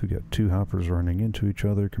underneath. We got two hoppers running into each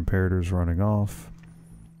other, comparators running off.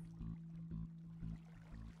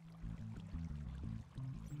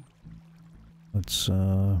 Let's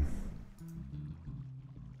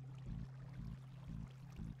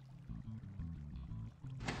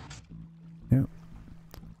yep.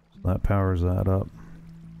 So that powers that up.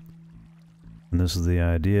 And this is the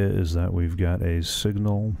idea, is that we've got a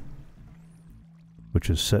signal which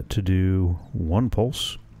is set to do one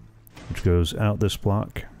pulse, which goes out this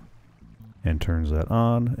block and turns that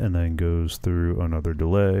on, and then goes through another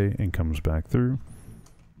delay and comes back through.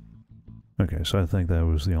 Okay, so I think that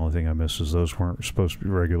was the only thing I missed, is those weren't supposed to be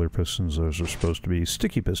regular pistons, those are supposed to be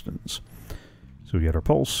sticky pistons. So we get our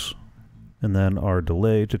pulse, and then our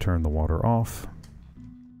delay to turn the water off.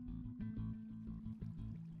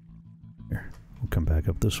 Here, we'll come back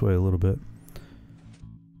up this way a little bit.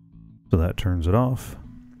 So that turns it off.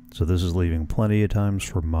 So this is leaving plenty of times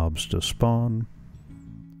for mobs to spawn.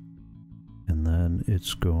 And then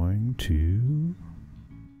it's going to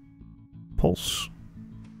pulse.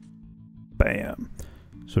 Bam!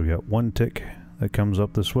 So we got one tick that comes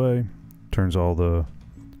up this way, turns all the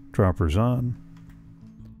droppers on,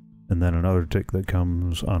 and then another tick that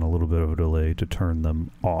comes on a little bit of a delay to turn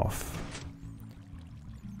them off.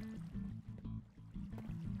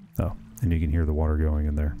 Oh, and you can hear the water going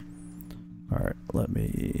in there. Alright, let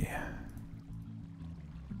me...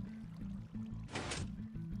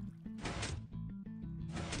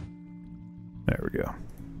 There we go.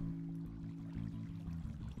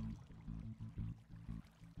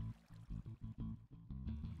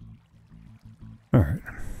 Alright.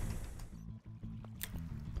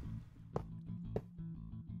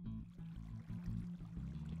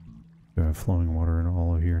 Do I have flowing water in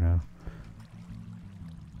all of here now?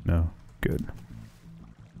 No? Good.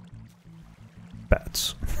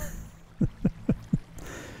 Bats.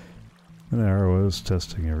 And there I was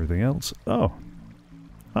testing everything else. Oh!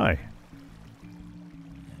 Hi!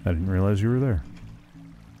 I didn't realize you were there.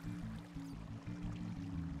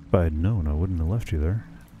 If I had known, I wouldn't have left you there.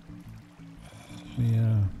 Let me,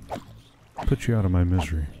 put you out of my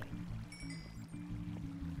misery.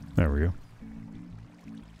 There we go.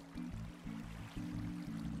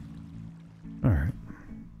 Alright.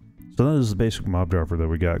 So that is the basic mob dropper that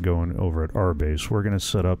we got going over at our base. We're going to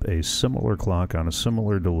set up a similar clock on a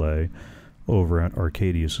similar delay over at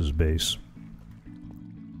Arcaidius' base.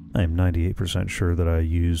 I am 98% sure that I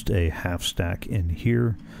used a half stack in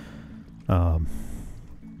here. And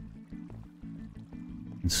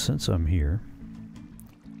since I'm here,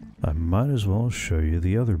 I might as well show you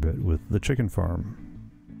the other bit with the chicken farm.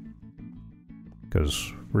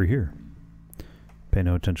 Because we're here. Pay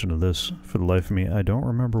no attention to this. For the life of me, I don't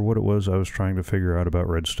remember what it was I was trying to figure out about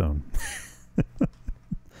Redstone.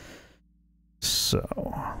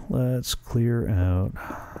 So, let's clear out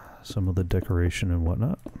some of the decoration and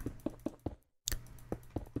whatnot.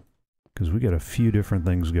 Because we got a few different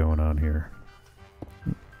things going on here.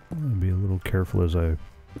 I'll be a little careful as I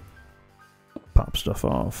pop stuff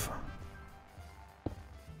off.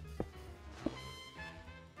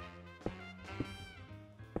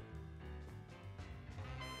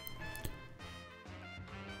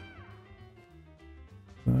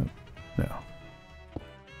 No.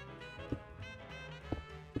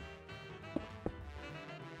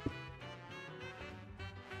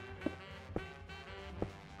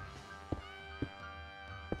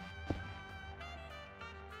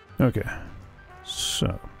 Okay,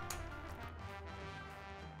 so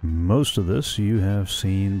most of this you have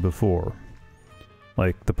seen before,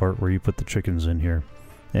 like the part where you put the chickens in here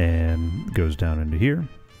and it goes down into here,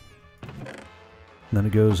 and then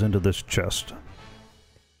it goes into this chest.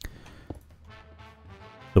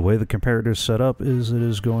 The way the comparator is set up is it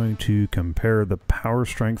is going to compare the power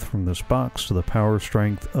strength from this box to the power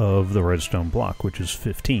strength of the redstone block, which is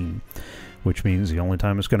 15. Which means the only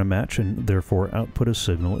time it's going to match and therefore output a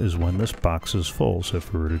signal is when this box is full. So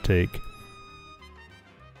if we were to take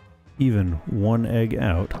even one egg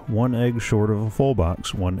out. One egg short of a full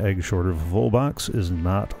box. One egg short of a full box is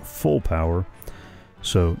not full power,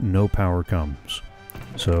 so no power comes.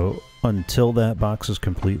 So until that box is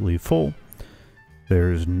completely full,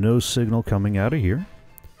 there's no signal coming out of here,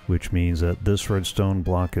 which means that this redstone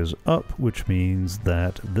block is up, which means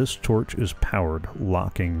that this torch is powered,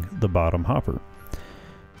 locking the bottom hopper.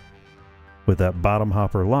 With that bottom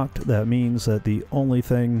hopper locked, that means that the only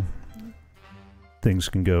things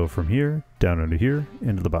can go from here, down into here,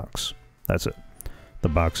 into the box. That's it. The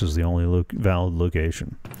box is the only valid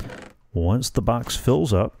location. Once the box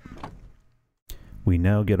fills up, we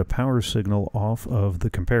now get a power signal off of the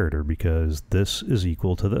comparator because this is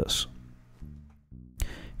equal to this.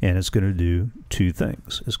 And it's going to do two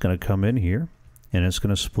things. It's going to come in here, and it's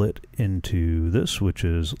going to split into this, which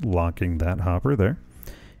is locking that hopper there,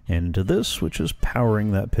 and into this, which is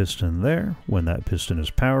powering that piston there. When that piston is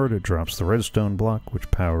powered, it drops the redstone block,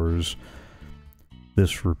 which powers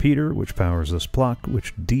this repeater, which powers this block,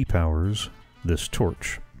 which depowers this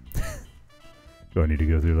torch. Do I need to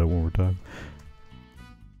go through that one more time?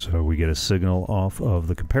 So we get a signal off of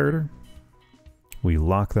the comparator. We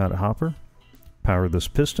lock that hopper, power this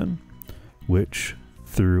piston, which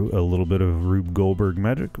through a little bit of Rube Goldberg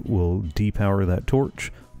magic will depower that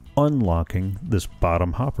torch, unlocking this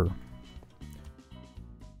bottom hopper.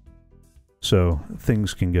 So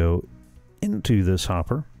things can go into this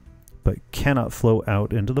hopper, but cannot flow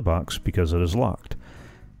out into the box because it is locked.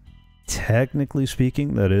 Technically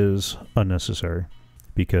speaking, that is unnecessary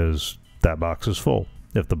because that box is full.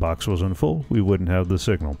 If the box wasn't full, we wouldn't have the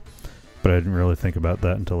signal. But I didn't really think about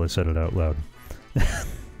that until I said it out loud.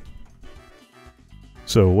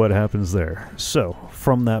 So what happens there? So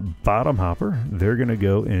from that bottom hopper, they're going to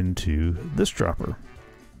go into this dropper.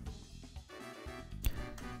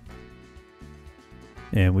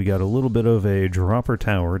 And we got a little bit of a dropper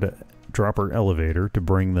elevator to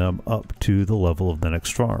bring them up to the level of the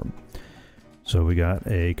next farm. So we got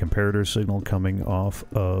a comparator signal coming off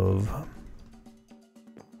of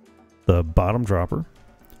the bottom dropper.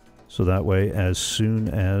 So that way, as soon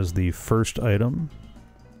as the first item...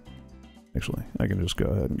 Actually, I can just go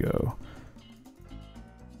ahead and go.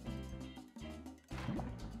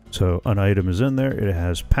 So an item is in there. It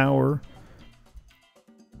has power,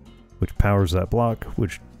 which powers that block,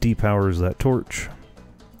 which depowers that torch,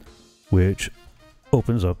 which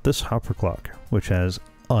opens up this hopper clock, which has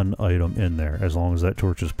an item in there. As long as that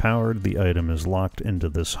torch is powered, the item is locked into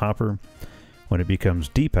this hopper. When it becomes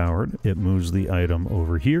depowered, it moves the item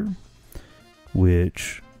over here,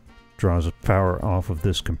 which draws power off of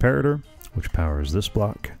this comparator, which powers this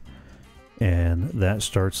block, and that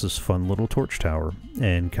starts this fun little torch tower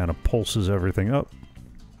and kind of pulses everything up,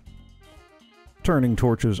 turning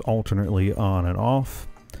torches alternately on and off.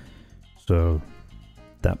 So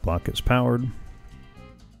that block gets powered,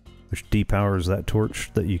 which depowers that torch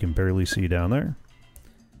that you can barely see down there,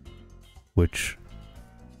 which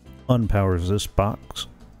unpowers this box,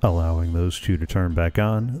 allowing those two to turn back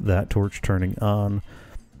on. That torch turning on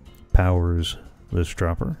powers this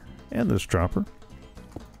dropper and this dropper.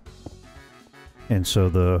 And so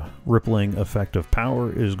the rippling effect of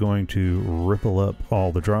power is going to ripple up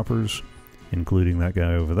all the droppers, including that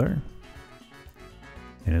guy over there.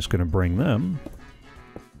 And it's going to bring them...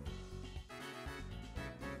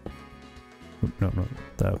 No,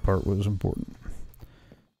 that part was important.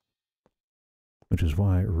 Which is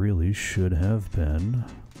why it really should have been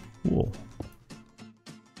wool.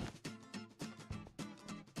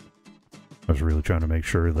 I was really trying to make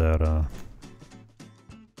sure that I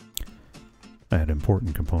had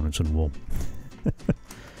important components in wool.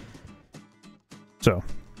 So,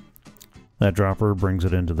 that dropper brings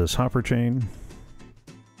it into this hopper chain,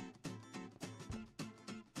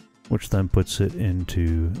 which then puts it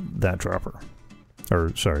into that dropper.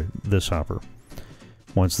 Or, sorry, this hopper.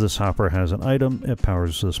 Once this hopper has an item, it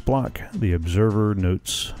powers this block. The observer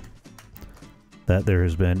notes that there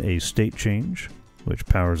has been a state change, which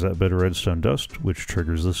powers that bit of redstone dust, which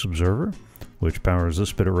triggers this observer, which powers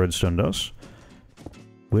this bit of redstone dust,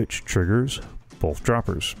 which triggers both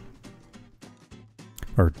droppers,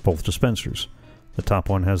 or both dispensers. The top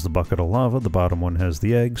one has the bucket of lava, the bottom one has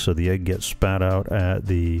the egg, so the egg gets spat out at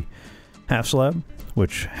the half slab,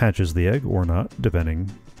 which hatches the egg, or not,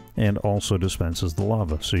 depending, and also dispenses the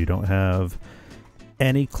lava, so you don't have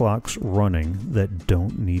any clocks running that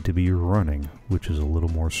don't need to be running, which is a little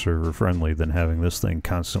more server friendly than having this thing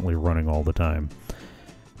constantly running all the time,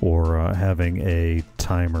 or having a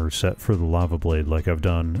timer set for the lava blade like I've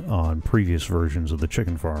done on previous versions of the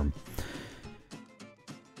chicken farm.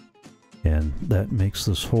 And that makes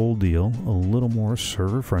this whole deal a little more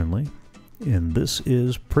server friendly, And this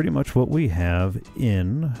is pretty much what we have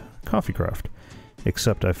in CoffeeCraft,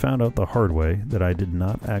 except I found out the hard way that I did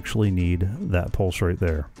not actually need that pulse right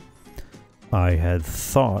there. I had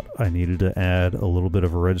thought I needed to add a little bit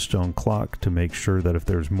of a redstone clock to make sure that if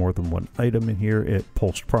there's more than one item in here, it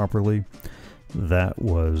pulsed properly. That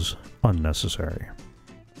was unnecessary.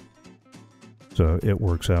 So it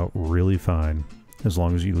works out really fine as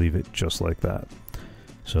long as you leave it just like that.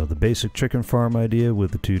 So the basic chicken farm idea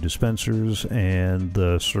with the 2 dispensers and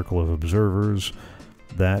the circle of observers,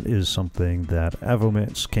 that is something that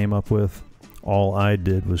Avomance came up with. All I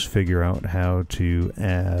did was figure out how to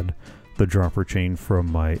add the dropper chain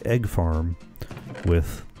from my egg farm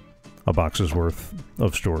with a box's worth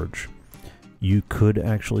of storage. You could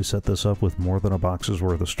actually set this up with more than a box's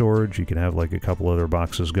worth of storage. You can have like a couple other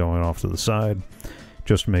boxes going off to the side.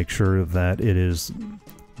 Just make sure that it is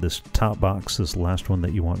this top box, this last one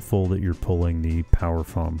that you want full, that you're pulling the power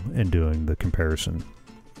from and doing the comparison.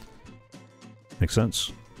 Make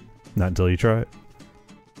sense? Not until you try it.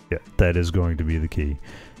 Yeah, that is going to be the key.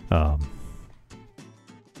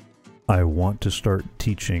 I want to start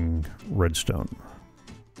teaching Redstone.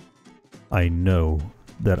 I know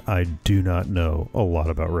that I do not know a lot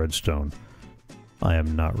about Redstone. I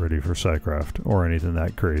am not ready for Psycraft or anything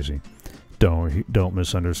that crazy. Don't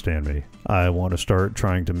misunderstand me. I want to start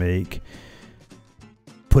trying to make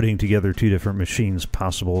putting together 2 different machines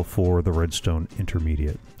possible for the Redstone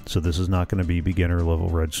Intermediate. So this is not going to be beginner level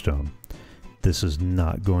Redstone. This is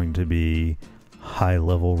not going to be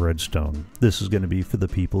high-level Redstone. This is going to be for the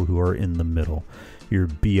people who are in the middle. You're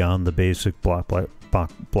beyond the basic block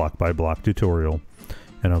by block tutorial.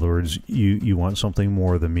 In other words, you want something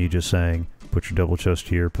more than me just saying, put your double chest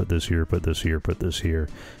here, put this here, put this here, put this here,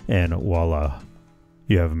 and voila,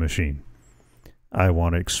 you have a machine. I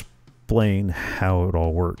want to explain how it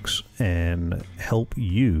all works and help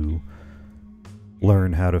you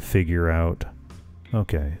learn how to figure out,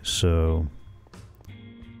 okay, so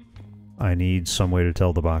I need some way to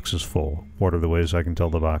tell the box is full. What are the ways I can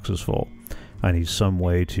tell the box is full? I need some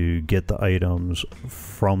way to get the items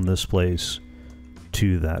from this place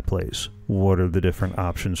to that place. What are the different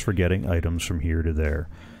options for getting items from here to there?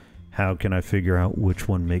 How can I figure out which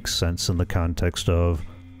one makes sense in the context of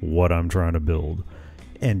what I'm trying to build?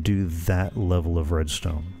 And do that level of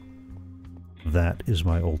redstone. That is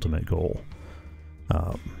my ultimate goal.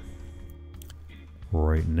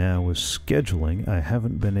 Right now with scheduling, I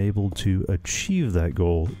haven't been able to achieve that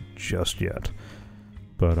goal just yet.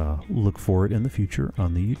 But look for it in the future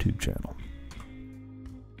on the YouTube channel.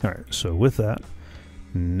 Alright, so with that,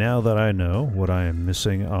 now that I know what I am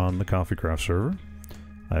missing on the CoffeeCraft server,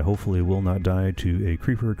 I hopefully will not die to a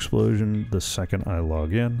creeper explosion the second I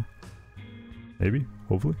log in. Maybe,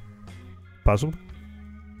 hopefully, possibly.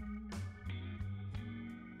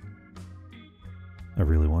 I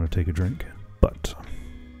really want to take a drink, but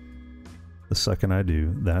the second I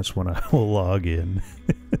do, that's when I will log in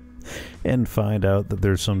and find out that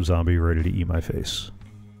there's some zombie ready to eat my face.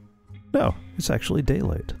 No, it's actually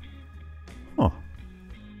daylight. Huh.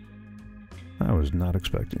 I was not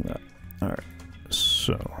expecting that. Alright,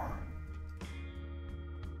 so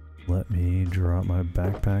let me drop my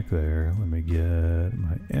backpack there. Let me get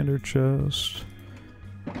my ender chest.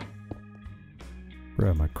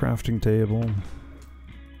 Grab my crafting table.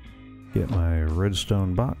 Get my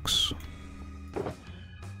redstone box.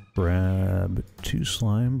 Grab 2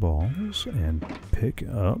 slime balls and pick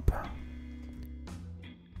up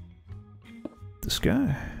this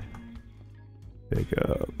guy. Pick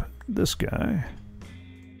up this guy.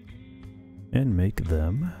 And make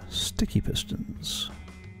them sticky pistons.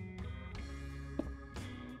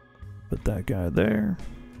 Put that guy there.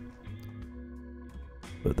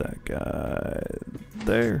 Put that guy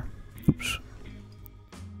there. Oops.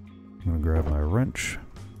 I'm gonna grab my wrench.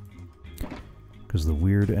 Because the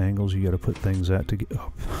weird angles you gotta put things at to get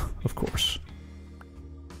up. Of course.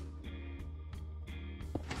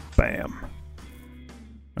 Bam.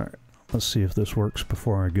 Alright, let's see if this works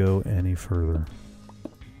before I go any further.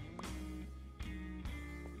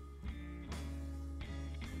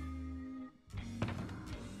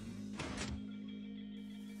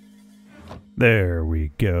 There we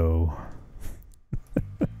go.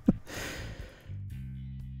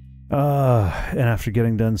 And after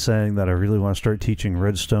getting done saying that I really want to start teaching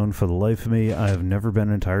redstone, for the life of me, I have never been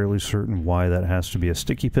entirely certain why that has to be a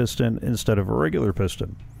sticky piston instead of a regular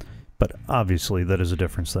piston. But obviously that is a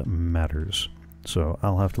difference that matters. So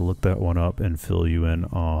I'll have to look that one up and fill you in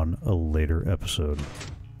on a later episode.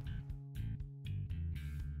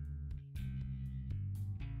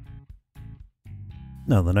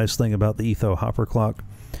 Now the nice thing about the Etho hopper clock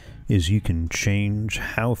is you can change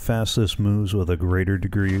how fast this moves with a greater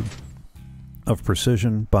degree of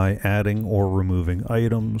precision by adding or removing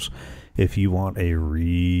items. If you want a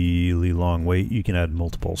really long wait, you can add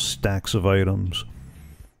multiple stacks of items.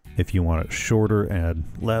 If you want it shorter, add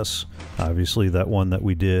less. Obviously, that one that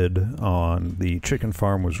we did on the chicken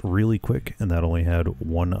farm was really quick, and that only had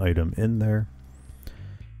one item in there.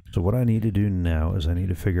 So what I need to do now is I need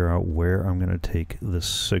to figure out where I'm going to take this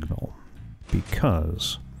signal,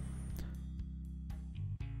 because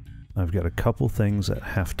I've got a couple things that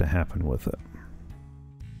have to happen with it.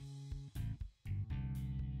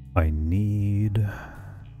 I need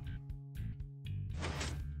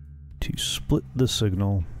to split the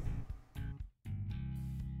signal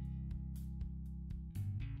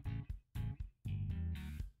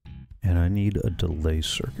and I need a delay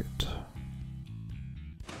circuit.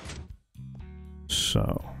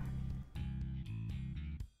 So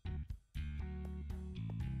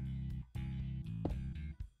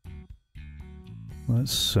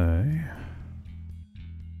let's say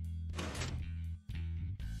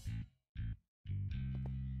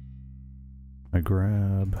I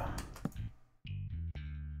grab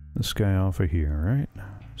this guy off of here, right?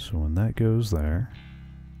 So when that goes there,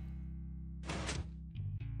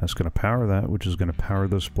 that's going to power that, which is going to power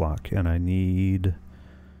this block, and I need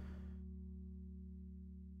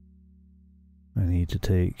to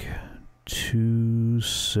take 2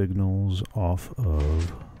 signals off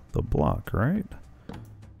of the block, right?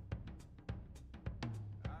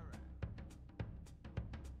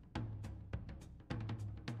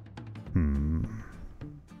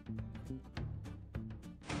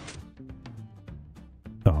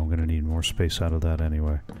 Oh, I'm gonna need more space out of that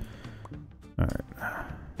anyway. Alright.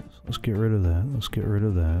 So let's get rid of that. Let's get rid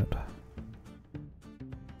of that.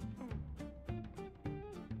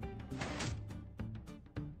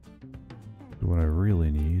 What I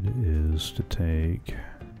really need is to take...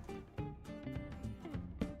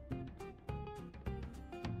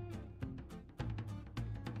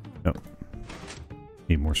 Nope.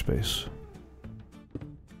 Need more space.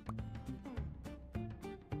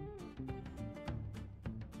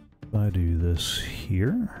 If I do this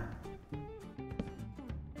here,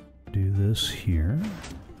 do this here,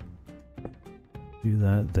 do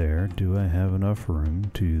that there, do I have enough room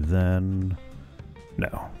to then... No.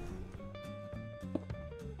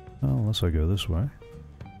 Well, unless I go this way.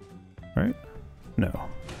 Right? No.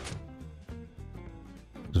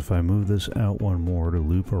 If I move this out one more to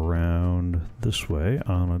loop around this way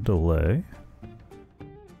on a delay,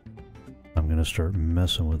 I'm going to start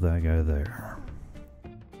messing with that guy there.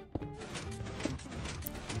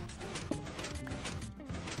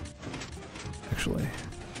 Actually,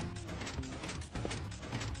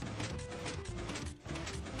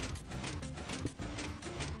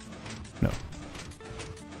 no.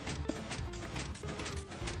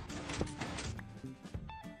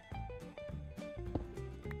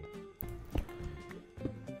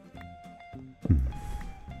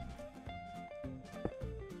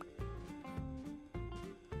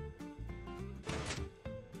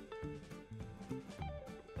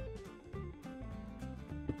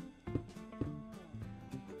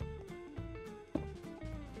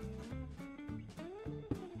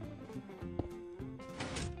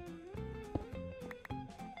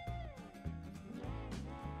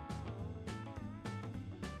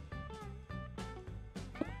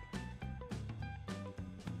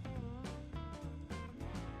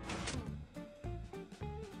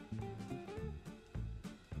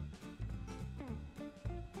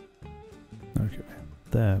 Okay,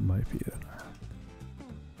 that might be it.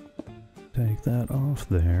 Take that off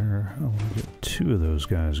there. I want to get 2 of those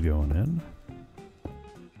guys going in.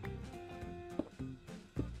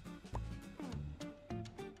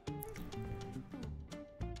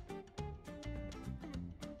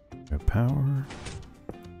 Got power.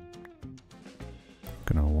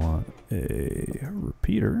 Gonna want a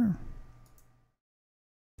repeater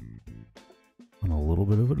on a little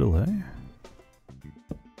bit of a delay.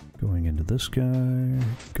 Going into this guy,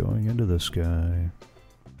 going into this guy,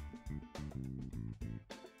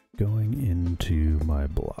 going into my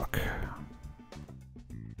block.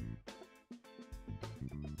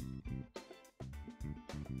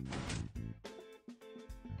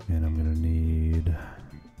 And I'm going to need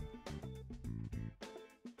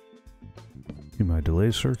my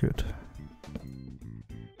delay circuit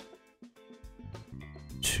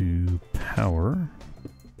to power.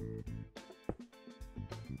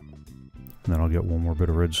 And then I'll get one more bit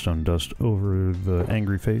of redstone dust over the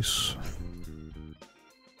angry face.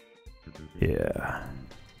 Yeah.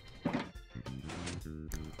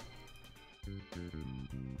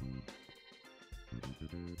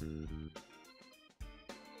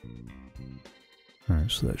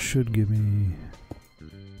 Alright, so that should give me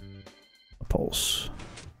a pulse.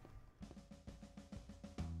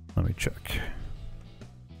 Let me check.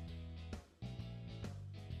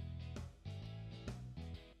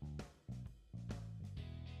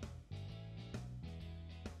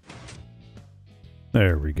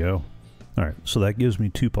 There we go. Alright, so that gives me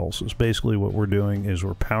 2 pulses. Basically what we're doing is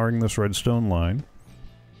we're powering this redstone line,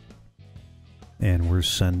 and we're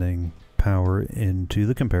sending power into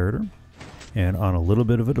the comparator, and on a little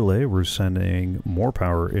bit of a delay we're sending more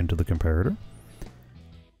power into the comparator,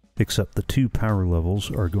 except the 2 power levels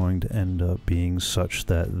are going to end up being such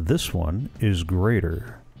that this one is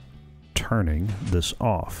greater, turning this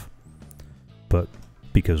off. But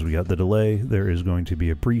because we got the delay, there is going to be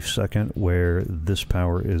a brief second where this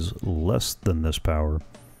power is less than this power,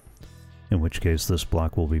 in which case this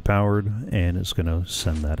block will be powered and it's going to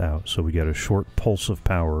send that out. So we get a short pulse of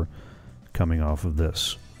power coming off of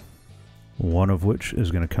this, one of which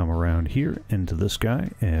is going to come around here into this guy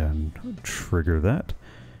and trigger that.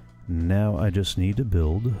 Now I just need to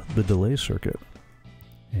build the delay circuit,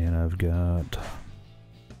 and I've got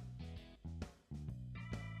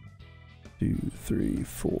 2, 3,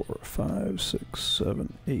 4, 5, 6,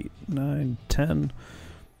 7, 8, 9, 10,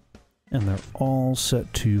 and they're all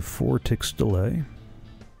set to 4 ticks delay.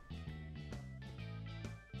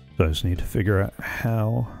 So I just need to figure out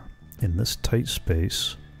how, in this tight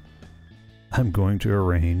space, I'm going to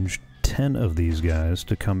arrange 10 of these guys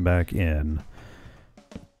to come back in.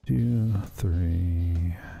 2,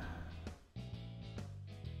 3,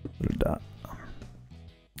 put a dot.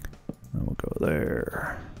 And we'll go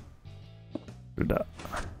there. Put a dot.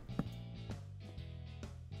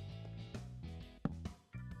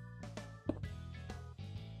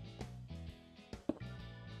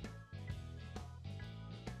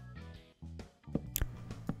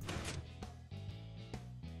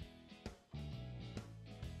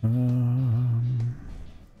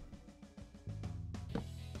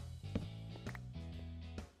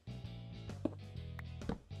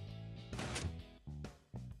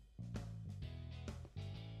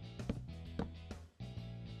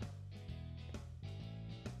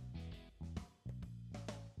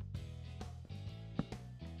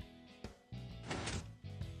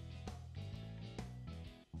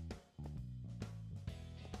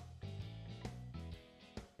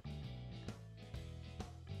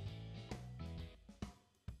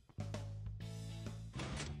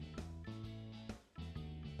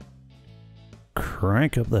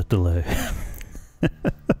 Crank up that delay.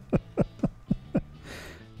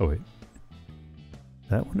 Oh wait,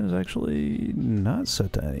 that one is actually not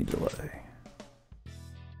set to any delay,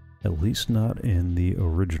 at least not in the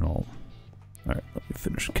original. Alright, let me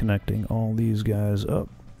finish connecting all these guys up,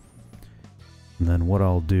 and then what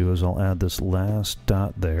I'll do is I'll add this last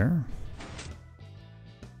dot there.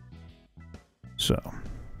 So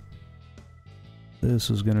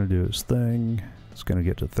this is going to do its thing. It's going to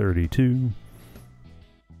get to 32.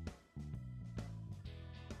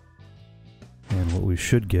 And what we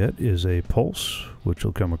should get is a pulse, which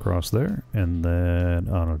will come across there, and then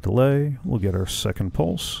on a delay, we'll get our second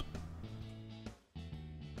pulse.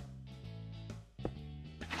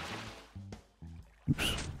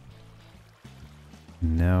 Oops.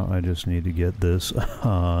 Now I just need to get this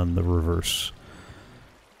on the reverse.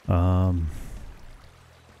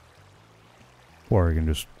 Or I can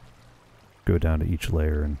just go down to each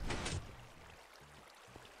layer and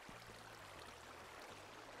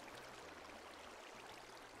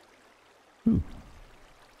ooh.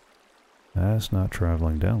 That's not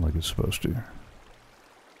traveling down like it's supposed to.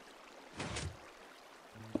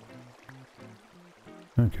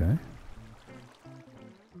 Okay.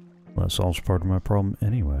 Well, that solves part of my problem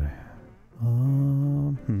anyway.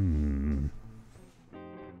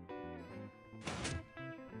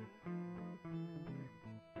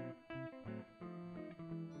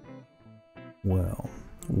 Well,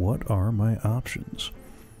 what are my options?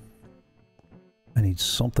 I need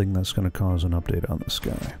something that's going to cause an update on this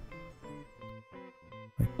guy.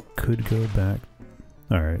 I could go back.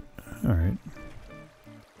 Alright, alright.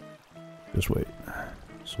 Just wait.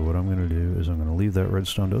 So what I'm going to do is I'm going to leave that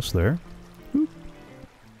redstone dust there. Oop.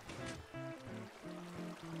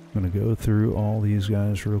 I'm going to go through all these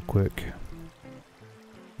guys real quick.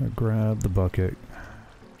 I'm going to grab the bucket.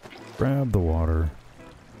 Grab the water.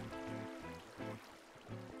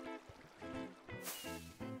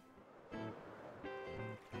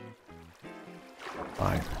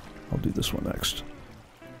 Fine. I'll do this one next.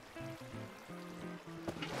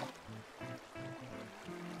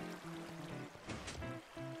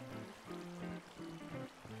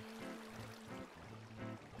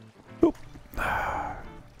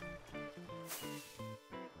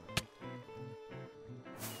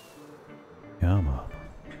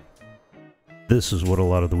 This is what a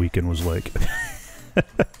lot of the weekend was like.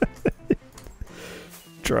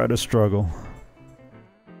 Try to struggle.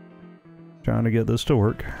 Trying to get this to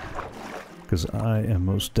work. Because I am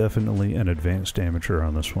most definitely an advanced amateur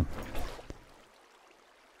on this one.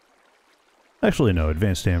 Actually, no,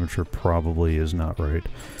 advanced amateur probably is not right.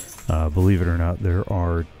 Believe it or not, there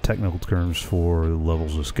are technical terms for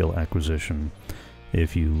levels of skill acquisition.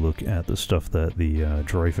 If you look at the stuff that the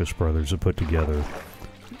Dreyfus brothers have put together,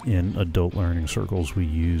 in adult learning circles, we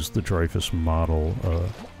use the Dreyfus model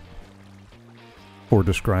for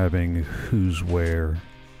describing who's where,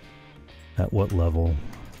 at what level.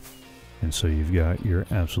 And so you've got your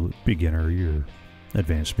absolute beginner, your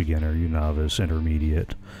advanced beginner, your novice,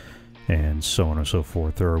 intermediate, and so on and so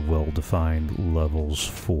forth. There are well-defined levels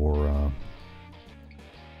for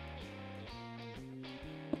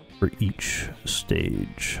each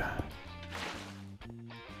stage.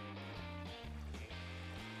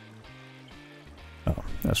 Oh,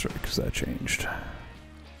 that's right, because that changed.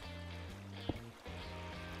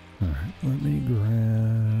 Alright, let me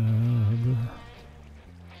grab...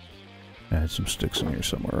 Add some sticks in here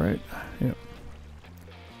somewhere, right? Yep.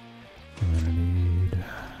 I'm gonna need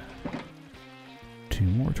 2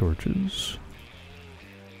 more torches.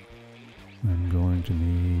 I'm going to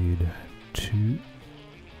need 2...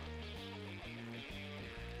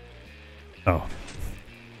 Oh.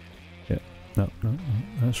 Yeah. No,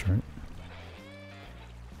 that's right.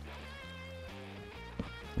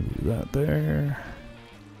 Do that there.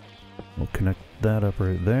 We'll connect that up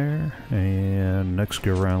right there. And next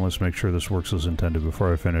go around, let's make sure this works as intended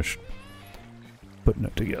before I finish putting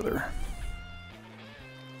it together.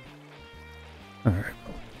 Alright.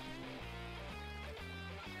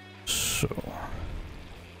 So.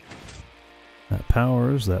 That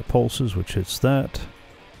powers, that pulses, which hits that.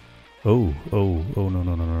 Oh,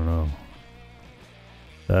 no.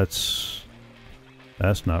 That's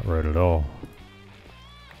not right at all.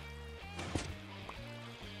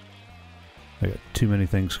 I got too many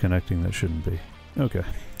things connecting that shouldn't be. Okay.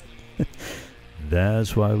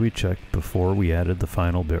 That's why we checked before we added the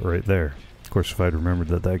final bit right there. Of course, if I'd remembered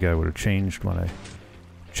that that guy would have changed when I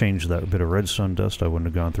changed that bit of redstone dust, I wouldn't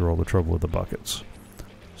have gone through all the trouble with the buckets.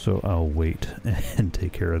 So I'll wait and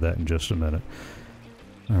take care of that in just a minute.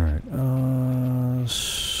 Alright,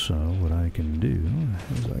 so what I can do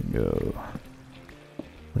is I can go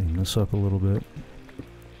clean this up a little bit.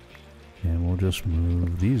 And we'll just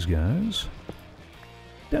move these guys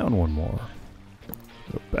down one more.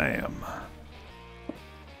 So bam.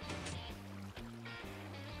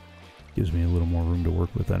 Gives me a little more room to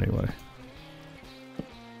work with anyway.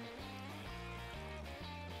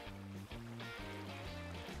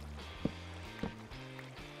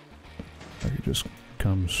 I could just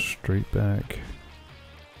come straight back.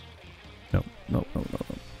 No.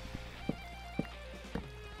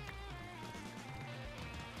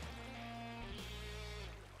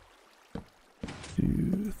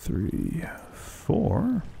 2, 3,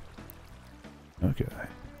 4. Okay,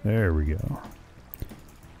 there we go.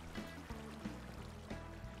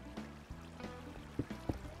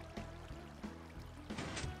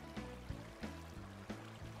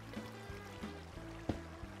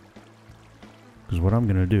 Because what I'm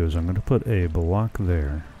going to do is I'm going to put a block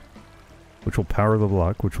there, which will power the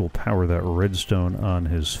block, which will power that redstone on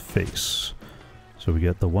his face. So we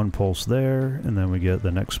get the 1 pulse there, and then we get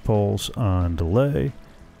the next pulse on delay.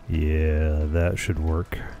 Yeah, that should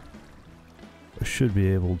work. I should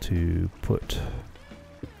be able to put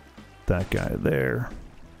that guy there.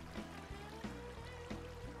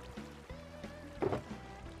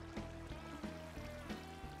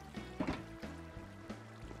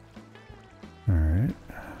 Alright,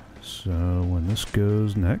 so when this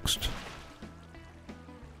goes next...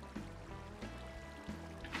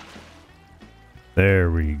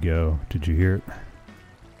 There we go. Did you hear it?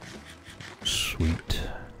 Sweet.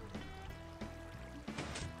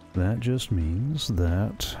 That just means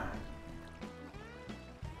that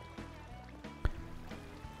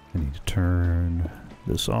I need to turn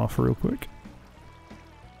this off real quick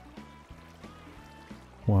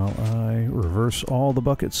while I reverse all the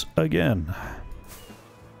buckets again.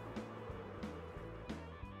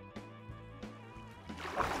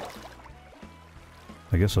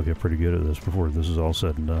 I guess I'll get pretty good at this before this is all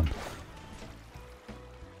said and done.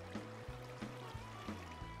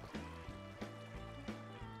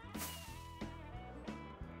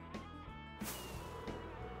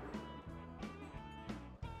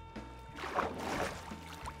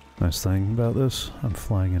 Nice thing about this, I'm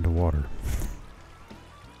flying into water.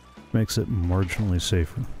 Makes it marginally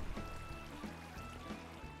safer.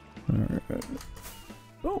 Alright.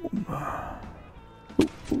 Boom.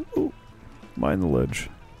 Ooh. Mind the ledge.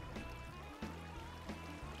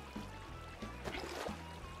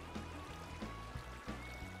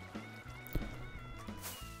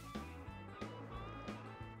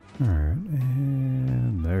 Alright,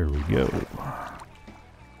 and there we go.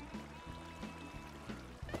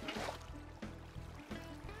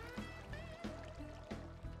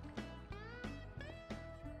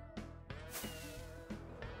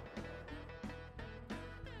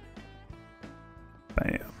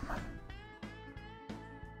 Bam.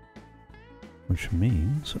 Which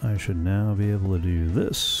means I should now be able to do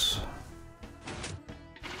this.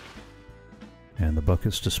 And the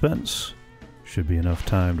buckets dispense. Should be enough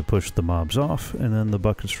time to push the mobs off, and then the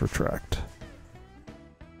buckets retract.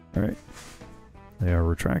 Alright. They are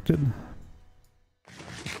retracted.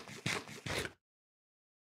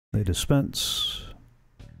 They dispense.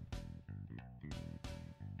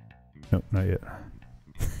 Nope, not yet.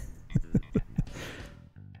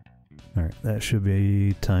 Alright, that should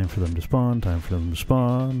be time for them to spawn, time for them to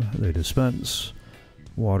spawn. They dispense.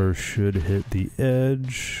 Water should hit the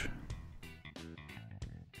edge.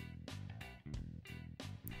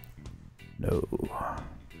 No.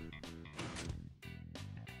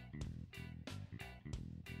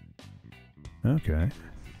 Okay.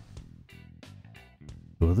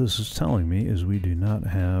 So what this is telling me is we do not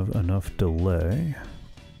have enough delay.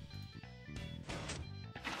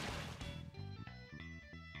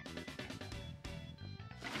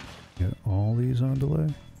 Get all these on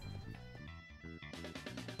delay.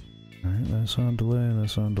 Alright, that's on delay,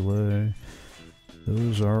 that's on delay.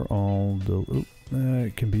 Those are all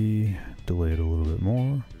that can be delayed a little bit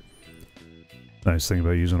more. Nice thing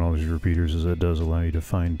about using all these repeaters is it does allow you to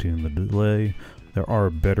fine-tune the delay. There are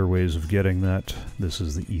better ways of getting that. This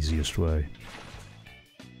is the easiest way.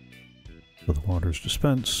 So the water's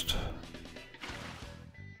dispensed.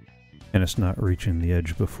 And it's not reaching the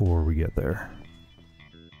edge before we get there.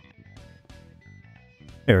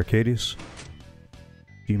 Hey, Arcaidius.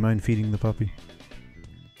 Do you mind feeding the puppy?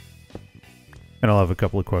 And I'll have a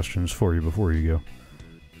couple of questions for you before you go.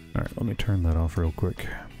 Alright, let me turn that off real quick.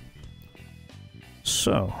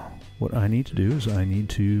 So, what I need to do is I need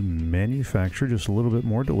to manufacture just a little bit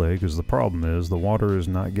more delay, because the problem is the water is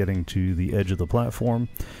not getting to the edge of the platform,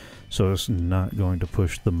 so it's not going to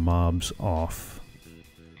push the mobs off.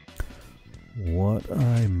 What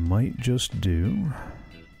I might just do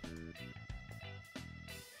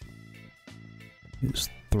is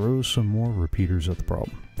throw some more repeaters at the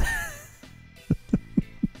problem.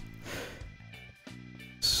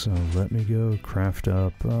 So let me go craft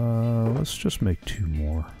up, let's just make 2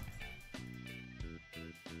 more.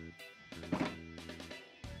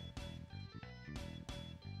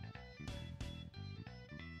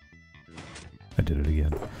 I did it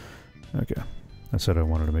again. Okay. I said I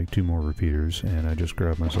wanted to make 2 more repeaters, and I just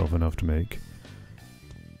grabbed myself enough to make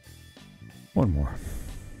 1 more.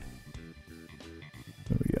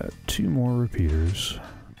 So we got 2 more repeaters,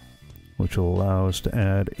 which will allow us to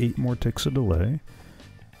add 8 more ticks of delay.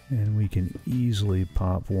 And we can easily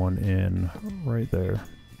pop one in right there.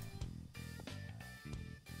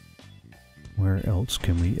 Where else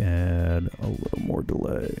can we add a little more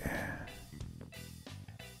delay?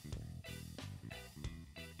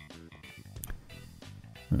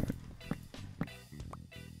 All right.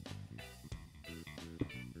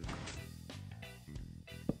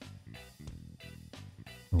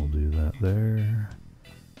 We'll do that there.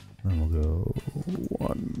 Then we'll go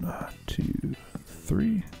 1, 2,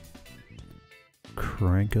 3.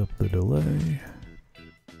 Crank up the delay.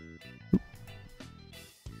 Oop.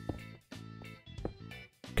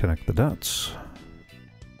 Connect the dots.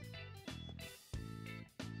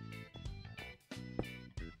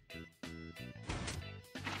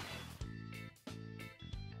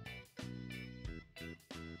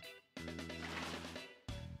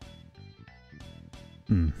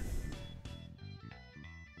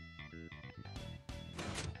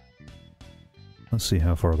 Let's see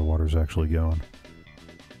how far the water's actually going.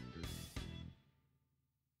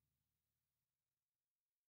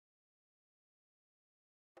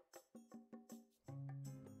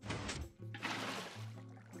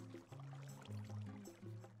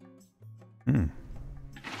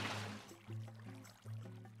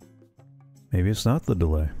 Maybe it's not the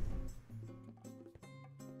delay.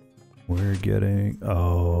 We're getting...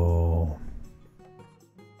 oh.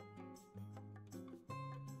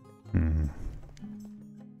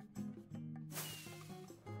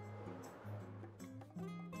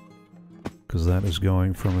 Because that is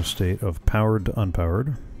going from a state of powered to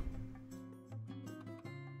unpowered.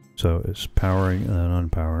 So it's powering and then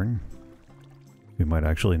unpowering. We might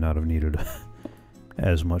actually not have needed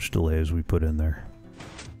as much delay as we put in there.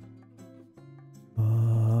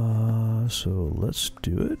 So let's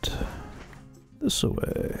do it this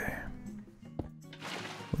way.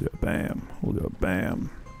 We'll go bam, we'll go bam.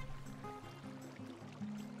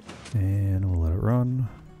 And we'll let it run.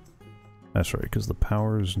 That's right, because the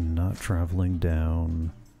power's not traveling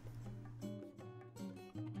down.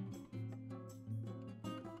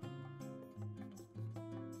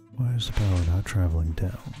 Why is the power not traveling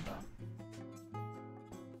down?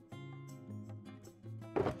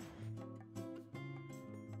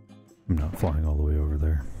 I'm not flying all the way over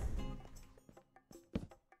there.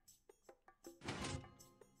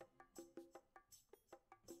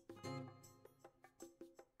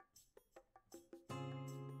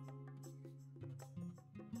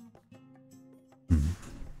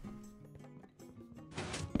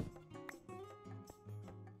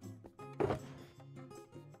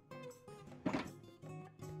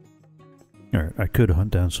 Alright, I could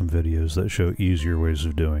hunt down some videos that show easier ways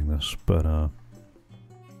of doing this, but I'm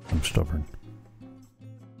stubborn.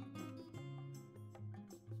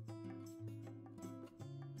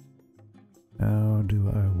 How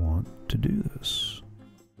do I want to do this?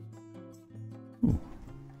 Ooh.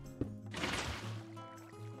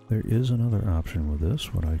 There is another option with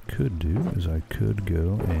this. What I could do is I could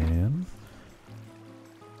go and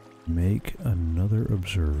make another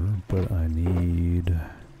observer, but I need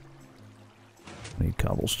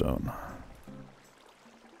cobblestone.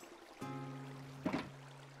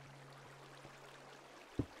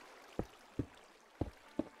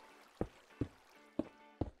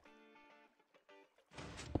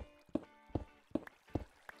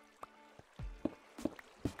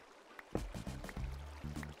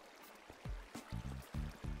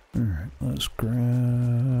 Alright, let's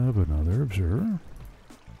grab another observer.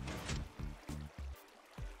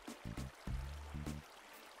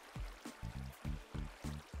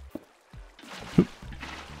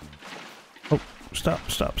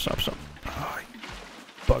 Stop, stop, stop, stop. Oh,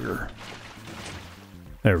 bugger.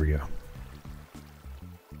 There we go.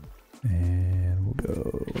 And we'll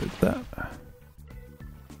go like that.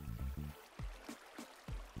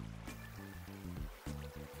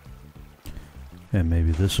 And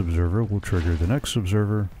maybe this observer will trigger the next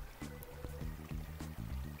observer.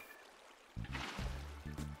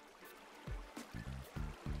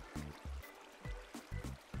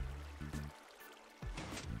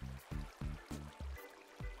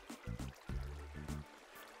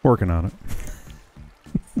 Working on it.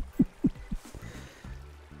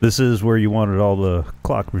 This is where you wanted all the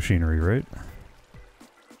clock machinery, right?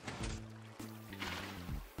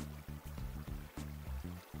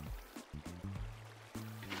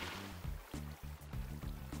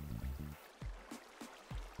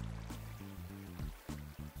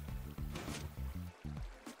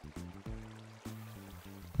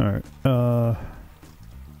 Alright,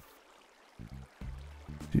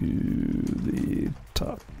 to the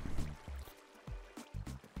top.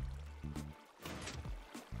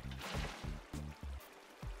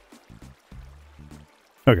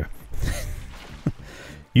 Okay.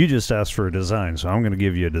 You just asked for a design, so I'm going to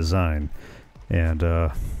give you a design. And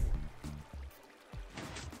you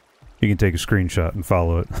can take a screenshot and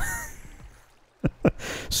follow it. As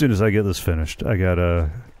soon as I get this finished, I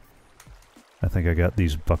think I got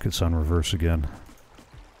these buckets on reverse again.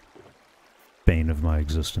 Bane of my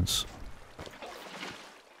existence.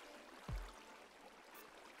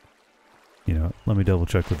 You know, let me double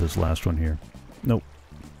check with this last one here. Nope.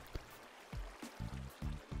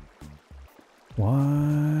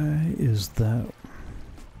 Why is that?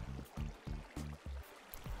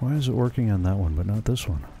 Why is it working on that one but not this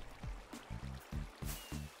one?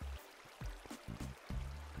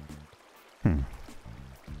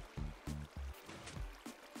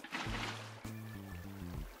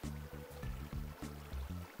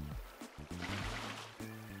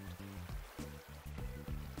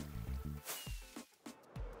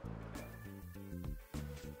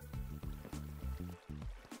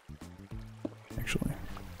 Actually.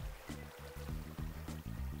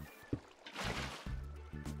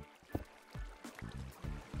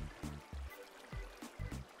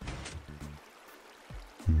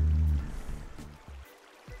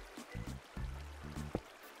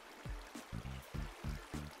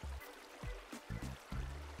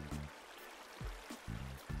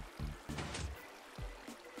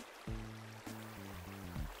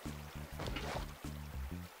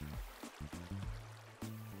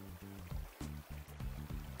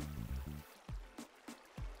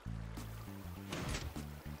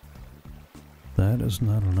 That is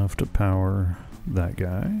not enough to power that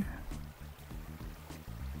guy.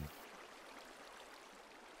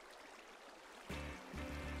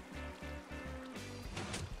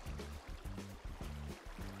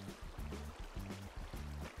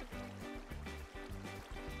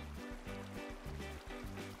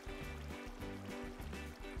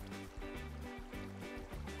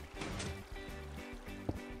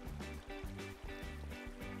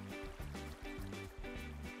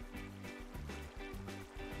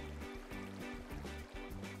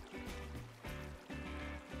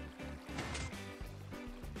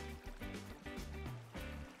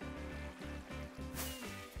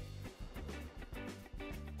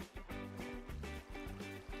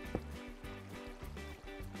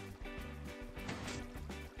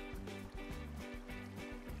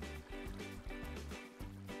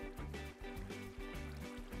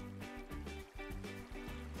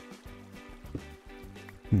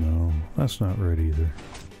 No, that's not right either.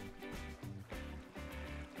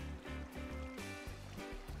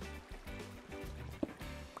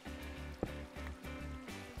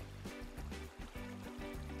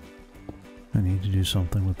 I need to do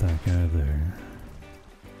something with that guy there.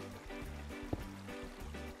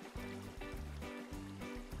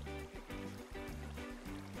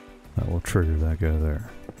 That will trigger that guy there.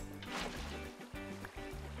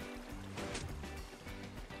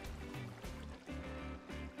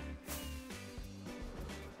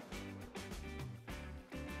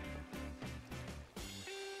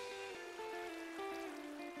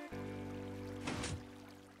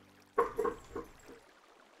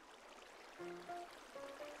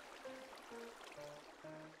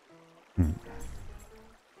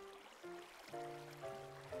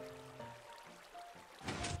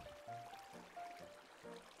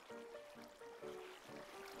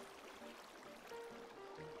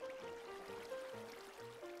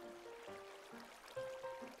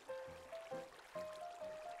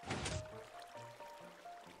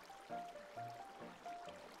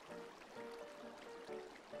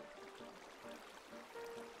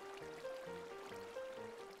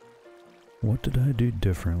 What did I do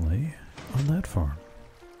differently on that farm?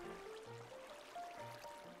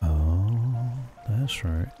 Oh, that's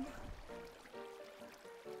right.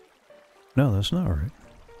 No, that's not right.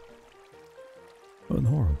 What in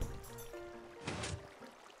the world?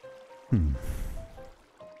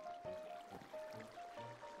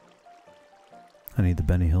 I need the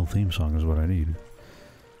Benny Hill theme song is what I need.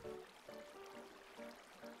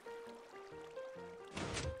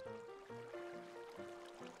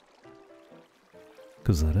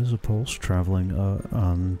 Because that is a pulse traveling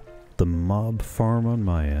on the mob farm on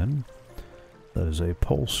my end. That is a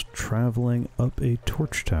pulse traveling up a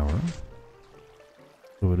torch tower.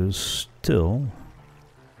 So it is still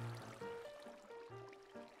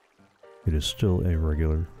a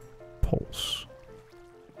regular pulse.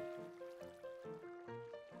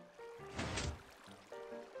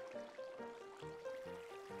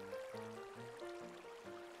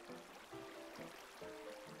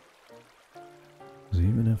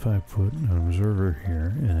 Even if I put an observer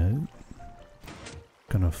here and it's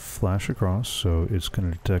gonna flash across, so it's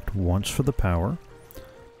gonna detect once for the power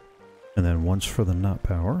and then once for the not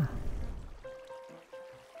power.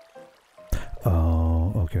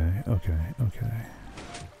 Oh, okay.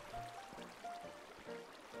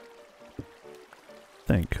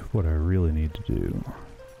 Think what I really need to do.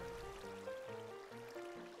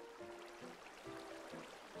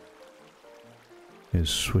 Is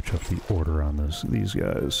switch up the order on these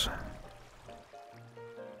guys.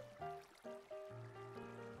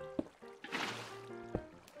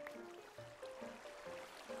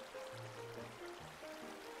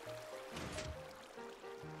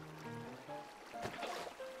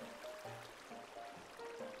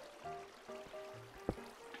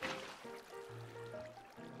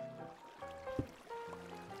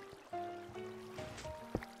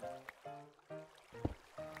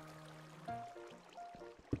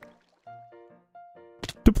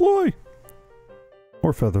 Deploy!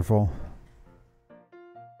 Or Featherfall.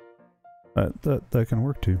 That can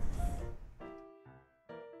work too.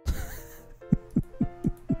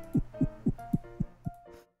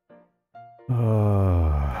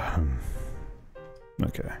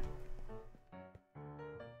 Okay.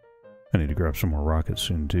 I need to grab some more rockets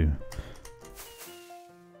soon too.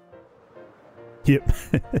 Yep.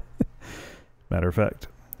 Matter of fact,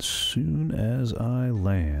 soon as I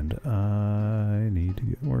land, I need to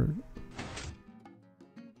get work.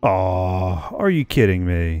 Aw, are you kidding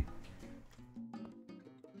me?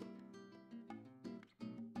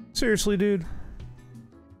 Seriously, dude?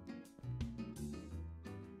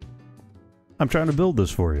 I'm trying to build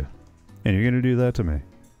this for you, and you're gonna do that to me.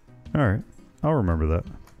 Alright, I'll remember that.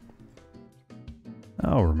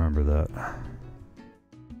 I'll remember that.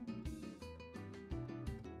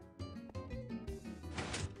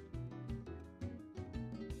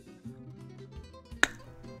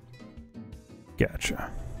 Gotcha.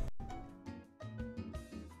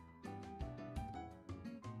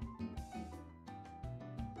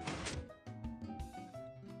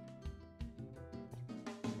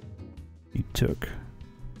 He took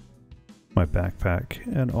my backpack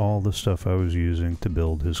and all the stuff I was using to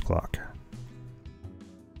build his clock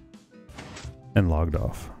and logged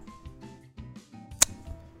off.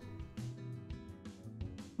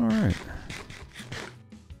 All right.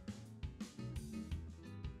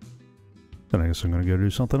 Then I guess I'm going to go do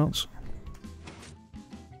something else.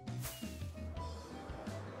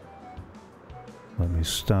 Let me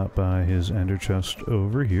stop by his ender chest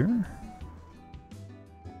over here.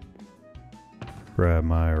 Grab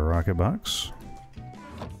my rocket box.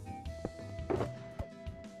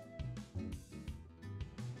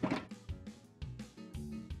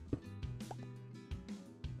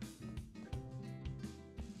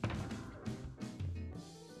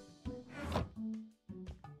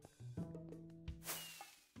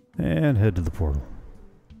 And head to the portal.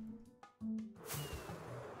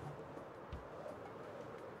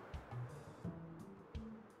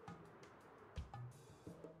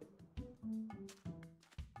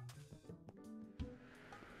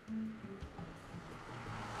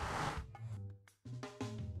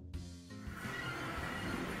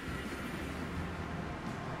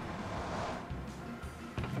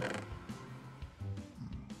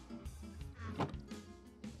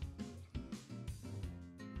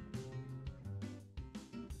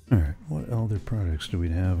 Alright, what other products do we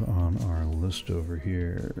have on our list over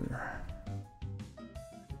here?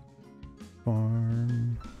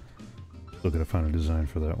 Farm. Still gotta find a design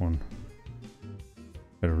for that one.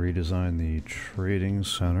 Gotta redesign the trading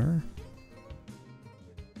center.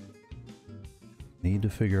 Need to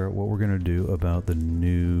figure out what we're gonna do about the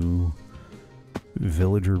new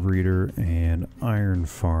villager breeder and iron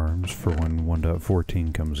farms for when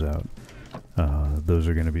 1.14 comes out. Those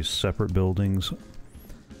are gonna be separate buildings.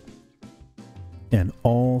 And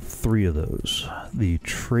all three of those, the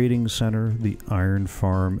trading center, the iron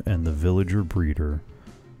farm, and the villager breeder,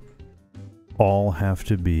 all have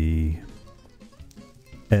to be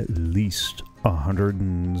at least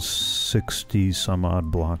 160 some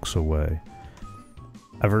odd blocks away.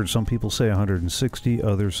 I've heard some people say 160,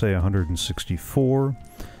 others say 164.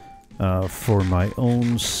 For my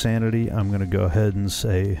own sanity, I'm going to go ahead and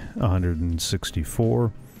say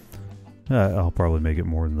 164. I'll probably make it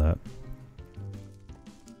more than that.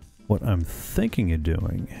 What I'm thinking of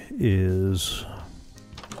doing is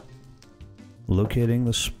locating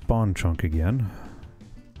the spawn chunk again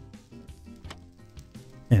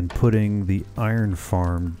and putting the iron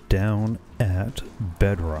farm down at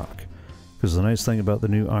bedrock. Because the nice thing about the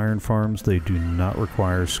new iron farms, they do not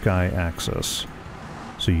require sky access.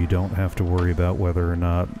 So you don't have to worry about whether or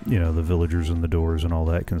not, you know, the villagers and the doors and all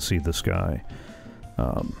that can see the sky.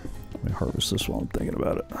 Let me harvest this while I'm thinking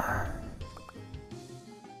about it.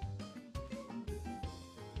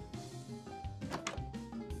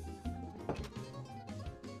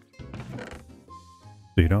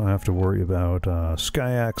 So you don't have to worry about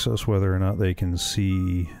sky access, whether or not they can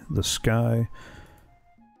see the sky.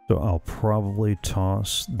 So I'll probably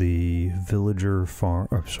toss the villager farm,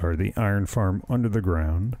 the iron farm under the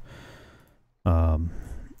ground. I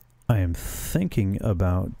am thinking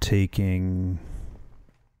about taking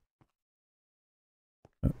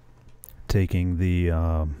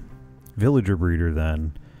the villager breeder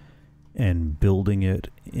then and building it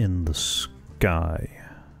in the sky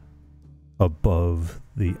above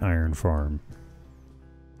the iron farm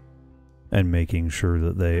and making sure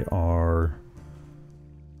that they are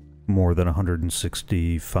more than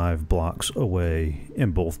 165 blocks away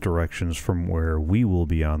in both directions from where we will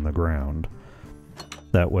be on the ground.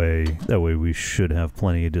 That way we should have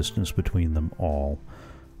plenty of distance between them all.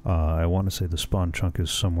 I want to say the spawn chunk is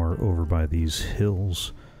somewhere over by these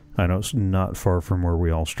hills. I know it's not far from where we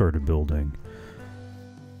all started building.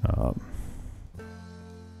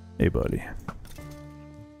 Hey buddy.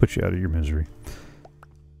 Put you out of your misery.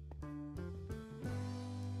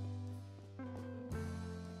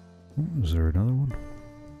 Is there another one?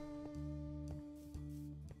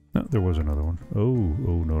 No, there was another one. Oh,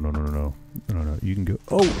 no. No, you can go.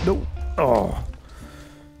 Oh, no! Oh!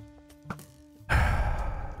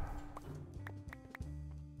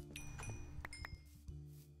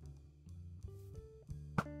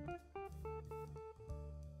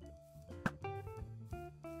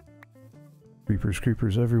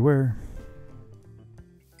 Creepers everywhere.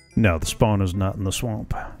 No, the spawn is not in the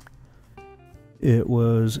swamp. It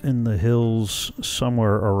was in the hills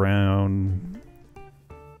somewhere around...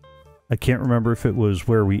 I can't remember if it was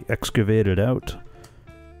where we excavated out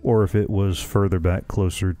or if it was further back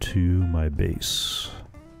closer to my base.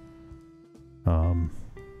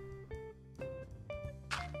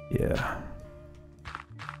 Yeah.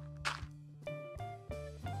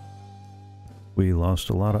 We lost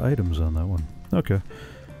a lot of items on that one. Okay.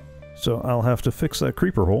 So I'll have to fix that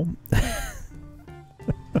creeper hole.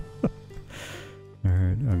 Alright,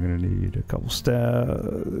 I'm gonna need a couple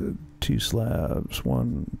two slabs.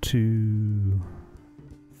 1, 2,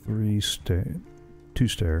 3 2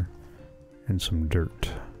 stair, and some dirt.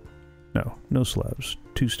 No slabs.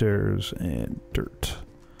 2 stairs and dirt.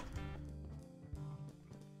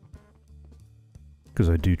 Because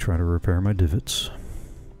I do try to repair my divots.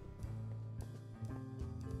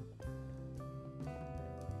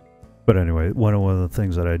 But anyway, one of the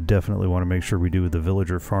things that I definitely want to make sure we do with the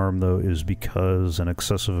villager farm, though, is because an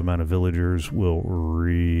excessive amount of villagers will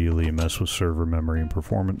really mess with server memory and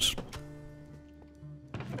performance.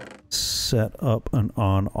 Set up an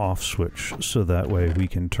on-off switch so that way we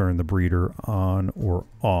can turn the breeder on or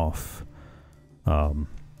off,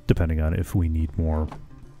 depending on if we need more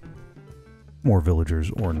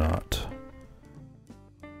villagers or not.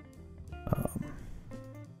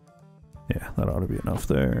 Yeah, that ought to be enough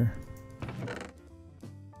there.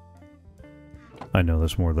 I know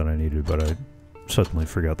that's more than I needed, but I suddenly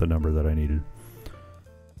forgot the number that I needed.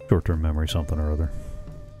 Short-term memory something or other.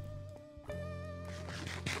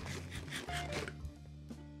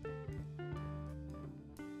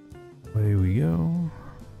 Away we go.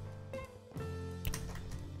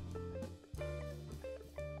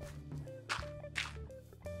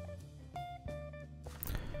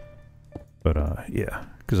 But yeah,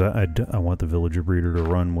 because I want the villager breeder to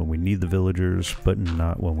run when we need the villagers, but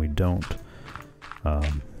not when we don't.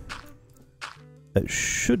 That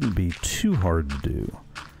shouldn't be too hard to do,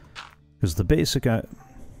 because the basic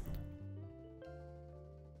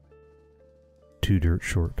 2 dirt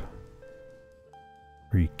short.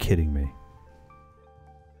 Are you kidding me?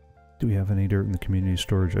 Do we have any dirt in the community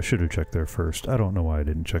storage? I should have checked there first. I don't know why I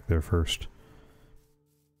didn't check there first.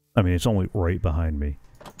 I mean, it's only right behind me.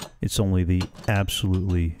 It's only the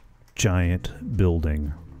absolutely giant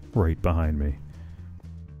building right behind me.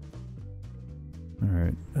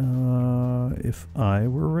 Alright, if I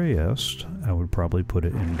were Reyest, I would probably put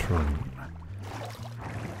it in terrain.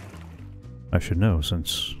 I should know,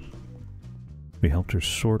 since we helped her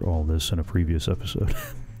sort all this in a previous episode.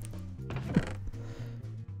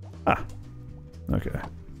 Ah, okay.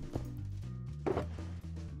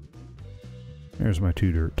 There's my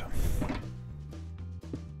 2 dirt.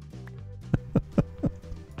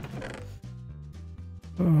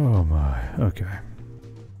 Oh my, okay.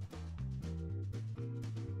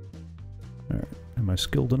 Alright, am I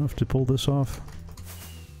skilled enough to pull this off?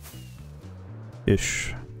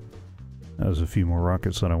 Ish. That was a few more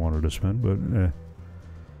rockets than I wanted to spend, but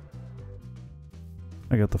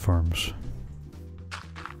I got the farms.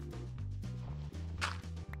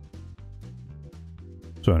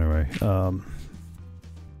 So anyway,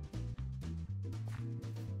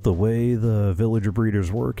 the way the villager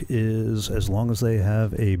breeders work is as long as they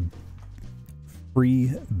have a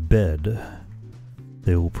free bed,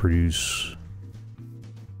 they will produce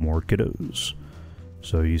more kiddos.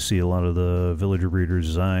 So you see a lot of the villager breeder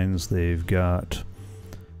designs, they've got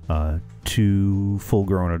 2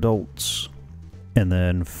 full-grown adults and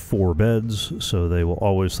then 4 beds, so they will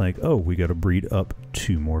always think, oh, we got to breed up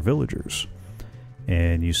 2 more villagers.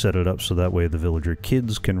 And you set it up so that way the villager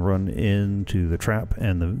kids can run into the trap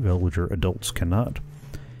and the villager adults cannot.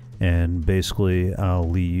 And basically I'll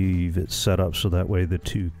leave it set up so that way the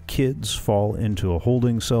 2 kids fall into a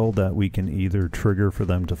holding cell that we can either trigger for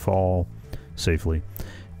them to fall safely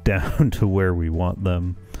down to where we want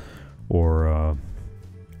them, or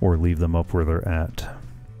leave them up where they're at.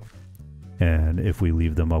 And if we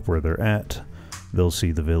leave them up where they're at, they'll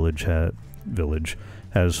see the village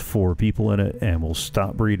has 4 people in it, and we'll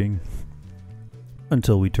stop breeding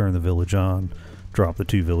until we turn the village on, drop the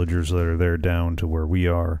 2 villagers that are there down to where we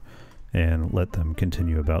are, and let them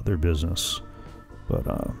continue about their business. But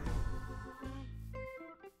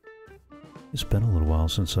it's been a little while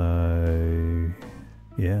since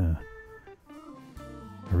yeah.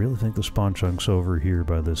 I really think the spawn chunk's over here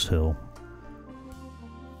by this hill.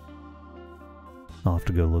 I'll have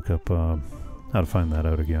to go look up how to find that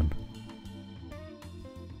out again.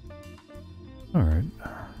 Alright.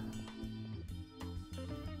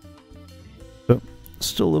 So,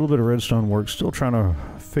 still a little bit of redstone work, still trying to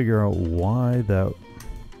figure out why that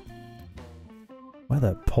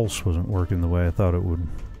pulse wasn't working the way I thought it would.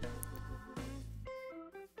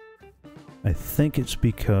 I think it's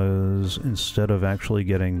because instead of actually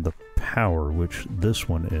getting the power, which this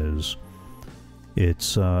one is,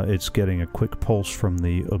 it's getting a quick pulse from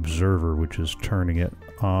the observer, which is turning it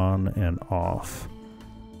on and off.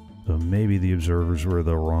 So maybe the observers were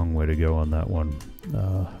the wrong way to go on that one.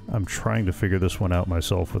 I'm trying to figure this one out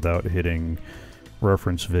myself without hitting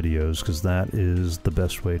reference videos, because that is the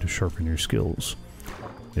best way to sharpen your skills,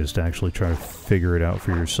 is to actually try to figure it out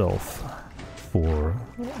for yourself for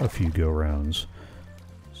a few go-rounds.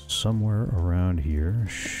 Somewhere around here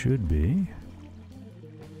should be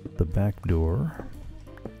the back door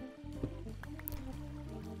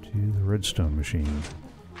to the redstone machine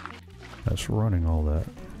that's running all that.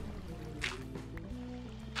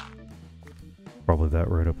 Probably that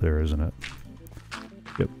right up there, isn't it?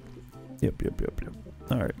 Yep. Yep.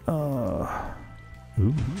 Alright,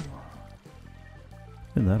 ooh.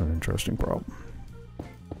 Isn't that an interesting problem?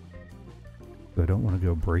 But I don't want to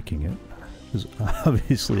go breaking it, because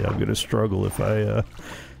obviously I'm going to struggle if I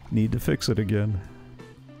need to fix it again.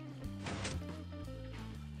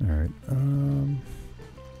 Alright, time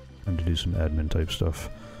to do some admin type stuff.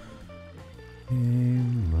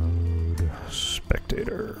 Game mode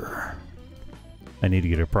spectator. I need to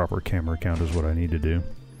get a proper camera count is what I need to do.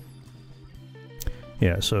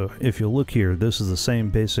 Yeah, so if you look here, this is the same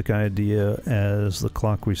basic idea as the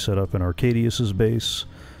clock we set up in Arcaidius's base.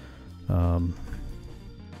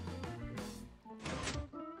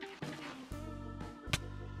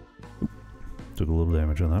 Took a little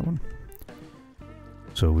damage on that one.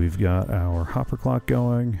 So we've got our hopper clock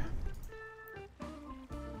going.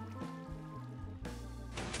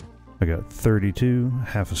 I got 32,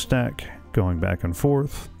 half a stack, going back and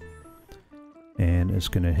forth. And it's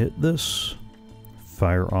going to hit this,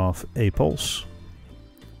 fire off a pulse,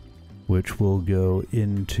 which will go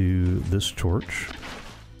into this torch.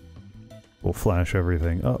 We'll flash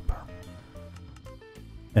everything up.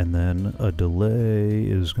 And then a delay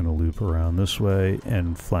is going to loop around this way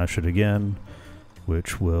and flash it again,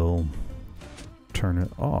 which will turn it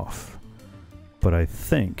off. But I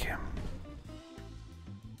think,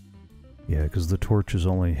 yeah, because the torch is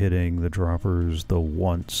only hitting the droppers the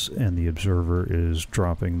once and the observer is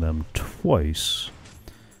dropping them twice.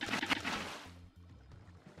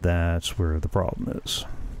 That's where the problem is.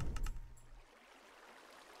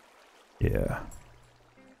 Yeah.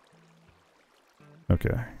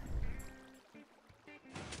 Okay.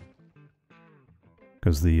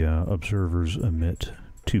 Because the observers emit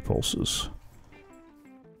 2 pulses,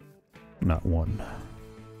 not 1.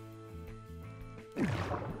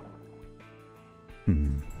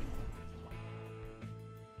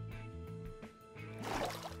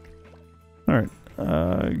 Alright,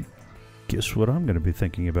 guess what I'm going to be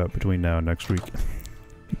thinking about between now and next week.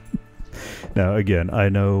 Now, again, I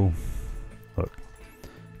know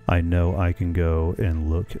I can go and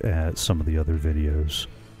look at some of the other videos.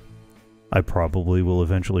 I probably will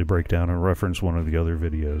eventually break down and reference one of the other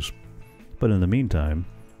videos. But in the meantime,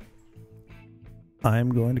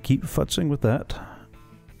 I'm going to keep futzing with that,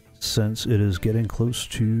 since it is getting close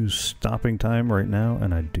to stopping time right now,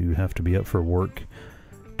 and I do have to be up for work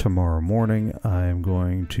tomorrow morning. I'm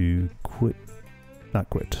going to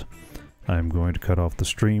I'm going to cut off the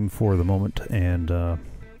stream for the moment, and I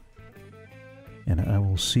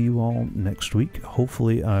will see you all next week.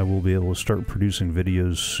 Hopefully I will be able to start producing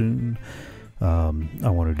videos soon. I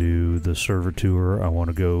want to do the server tour. I want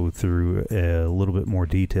to go through a little bit more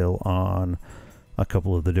detail on a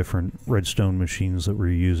couple of the different redstone machines that we're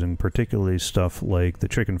using, particularly stuff like the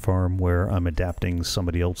chicken farm, where I'm adapting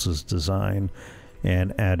somebody else's design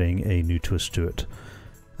and adding a new twist to it.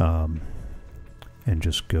 And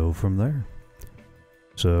just go from there.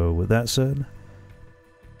 So with that said,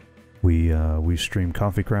 we stream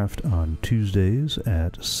CoffeeCraft on Tuesdays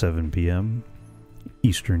at 7 p.m.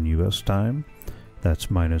 Eastern U.S. time. That's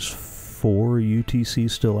 -4 UTC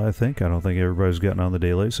still, I think. I don't think everybody's gotten on the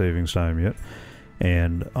daylight savings time yet.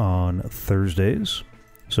 And on Thursdays,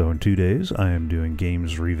 so in 2 days, I am doing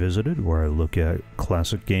Games Revisited, where I look at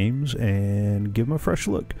classic games and give them a fresh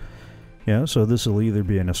look. Yeah, so this will either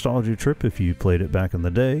be a nostalgia trip if you played it back in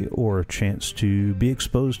the day, or a chance to be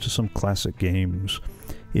exposed to some classic games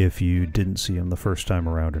if you didn't see them the first time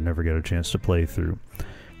around or never got a chance to play through.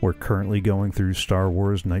 We're currently going through Star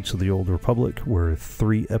Wars Knights of the Old Republic. We're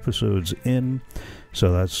 3 episodes in,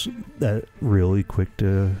 so that's really quick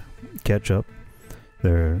to catch up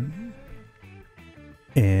there.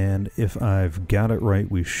 And if I've got it right,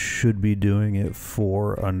 we should be doing it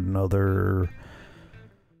for another...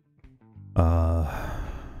 Alright,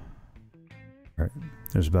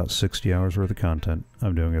 there's about 60 hours worth of content.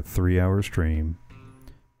 I'm doing a 3-hour stream.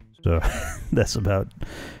 So that's about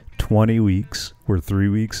 20 weeks. We're 3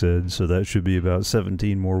 weeks in, so that should be about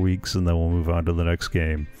 17 more weeks, and then we'll move on to the next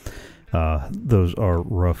game. Those are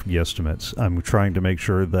rough guesstimates. I'm trying to make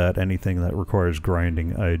sure that anything that requires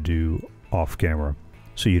grinding I do off camera,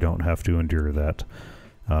 so you don't have to endure that.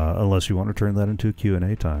 Unless you want to turn that into a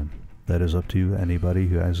Q&A time. That is up to anybody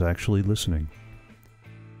who is actually listening.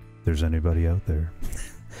 If there's anybody out there.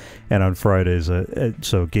 And on Fridays,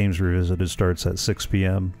 so Games Revisited starts at 6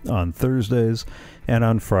 p.m. on Thursdays, and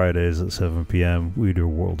on Fridays at 7 p.m. we do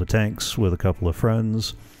World of Tanks with a couple of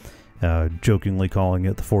friends, jokingly calling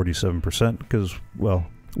it the 47%, because, well,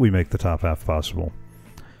 we make the top half possible.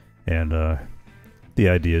 And the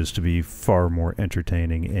idea is to be far more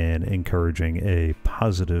entertaining and encouraging a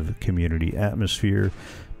positive community atmosphere,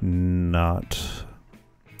 not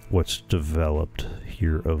what's developed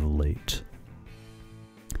here of late.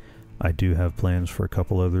 I do have plans for a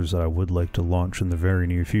couple others that I would like to launch in the very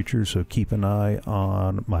near future, so keep an eye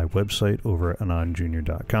on my website over at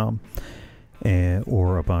anonjr.com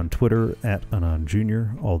or up on Twitter at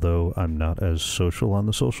anonjr, although I'm not as social on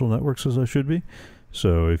the social networks as I should be.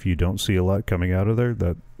 So if you don't see a lot coming out of there,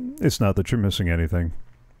 that it's not that you're missing anything.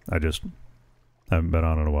 I just haven't been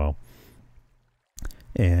on in a while.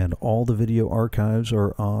 And all the video archives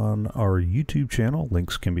are on our YouTube channel.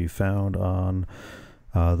 Links can be found on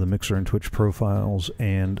the Mixer and Twitch profiles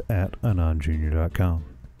and at anonjr.com.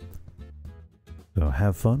 So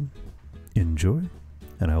have fun, enjoy,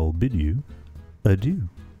 and I will bid you adieu.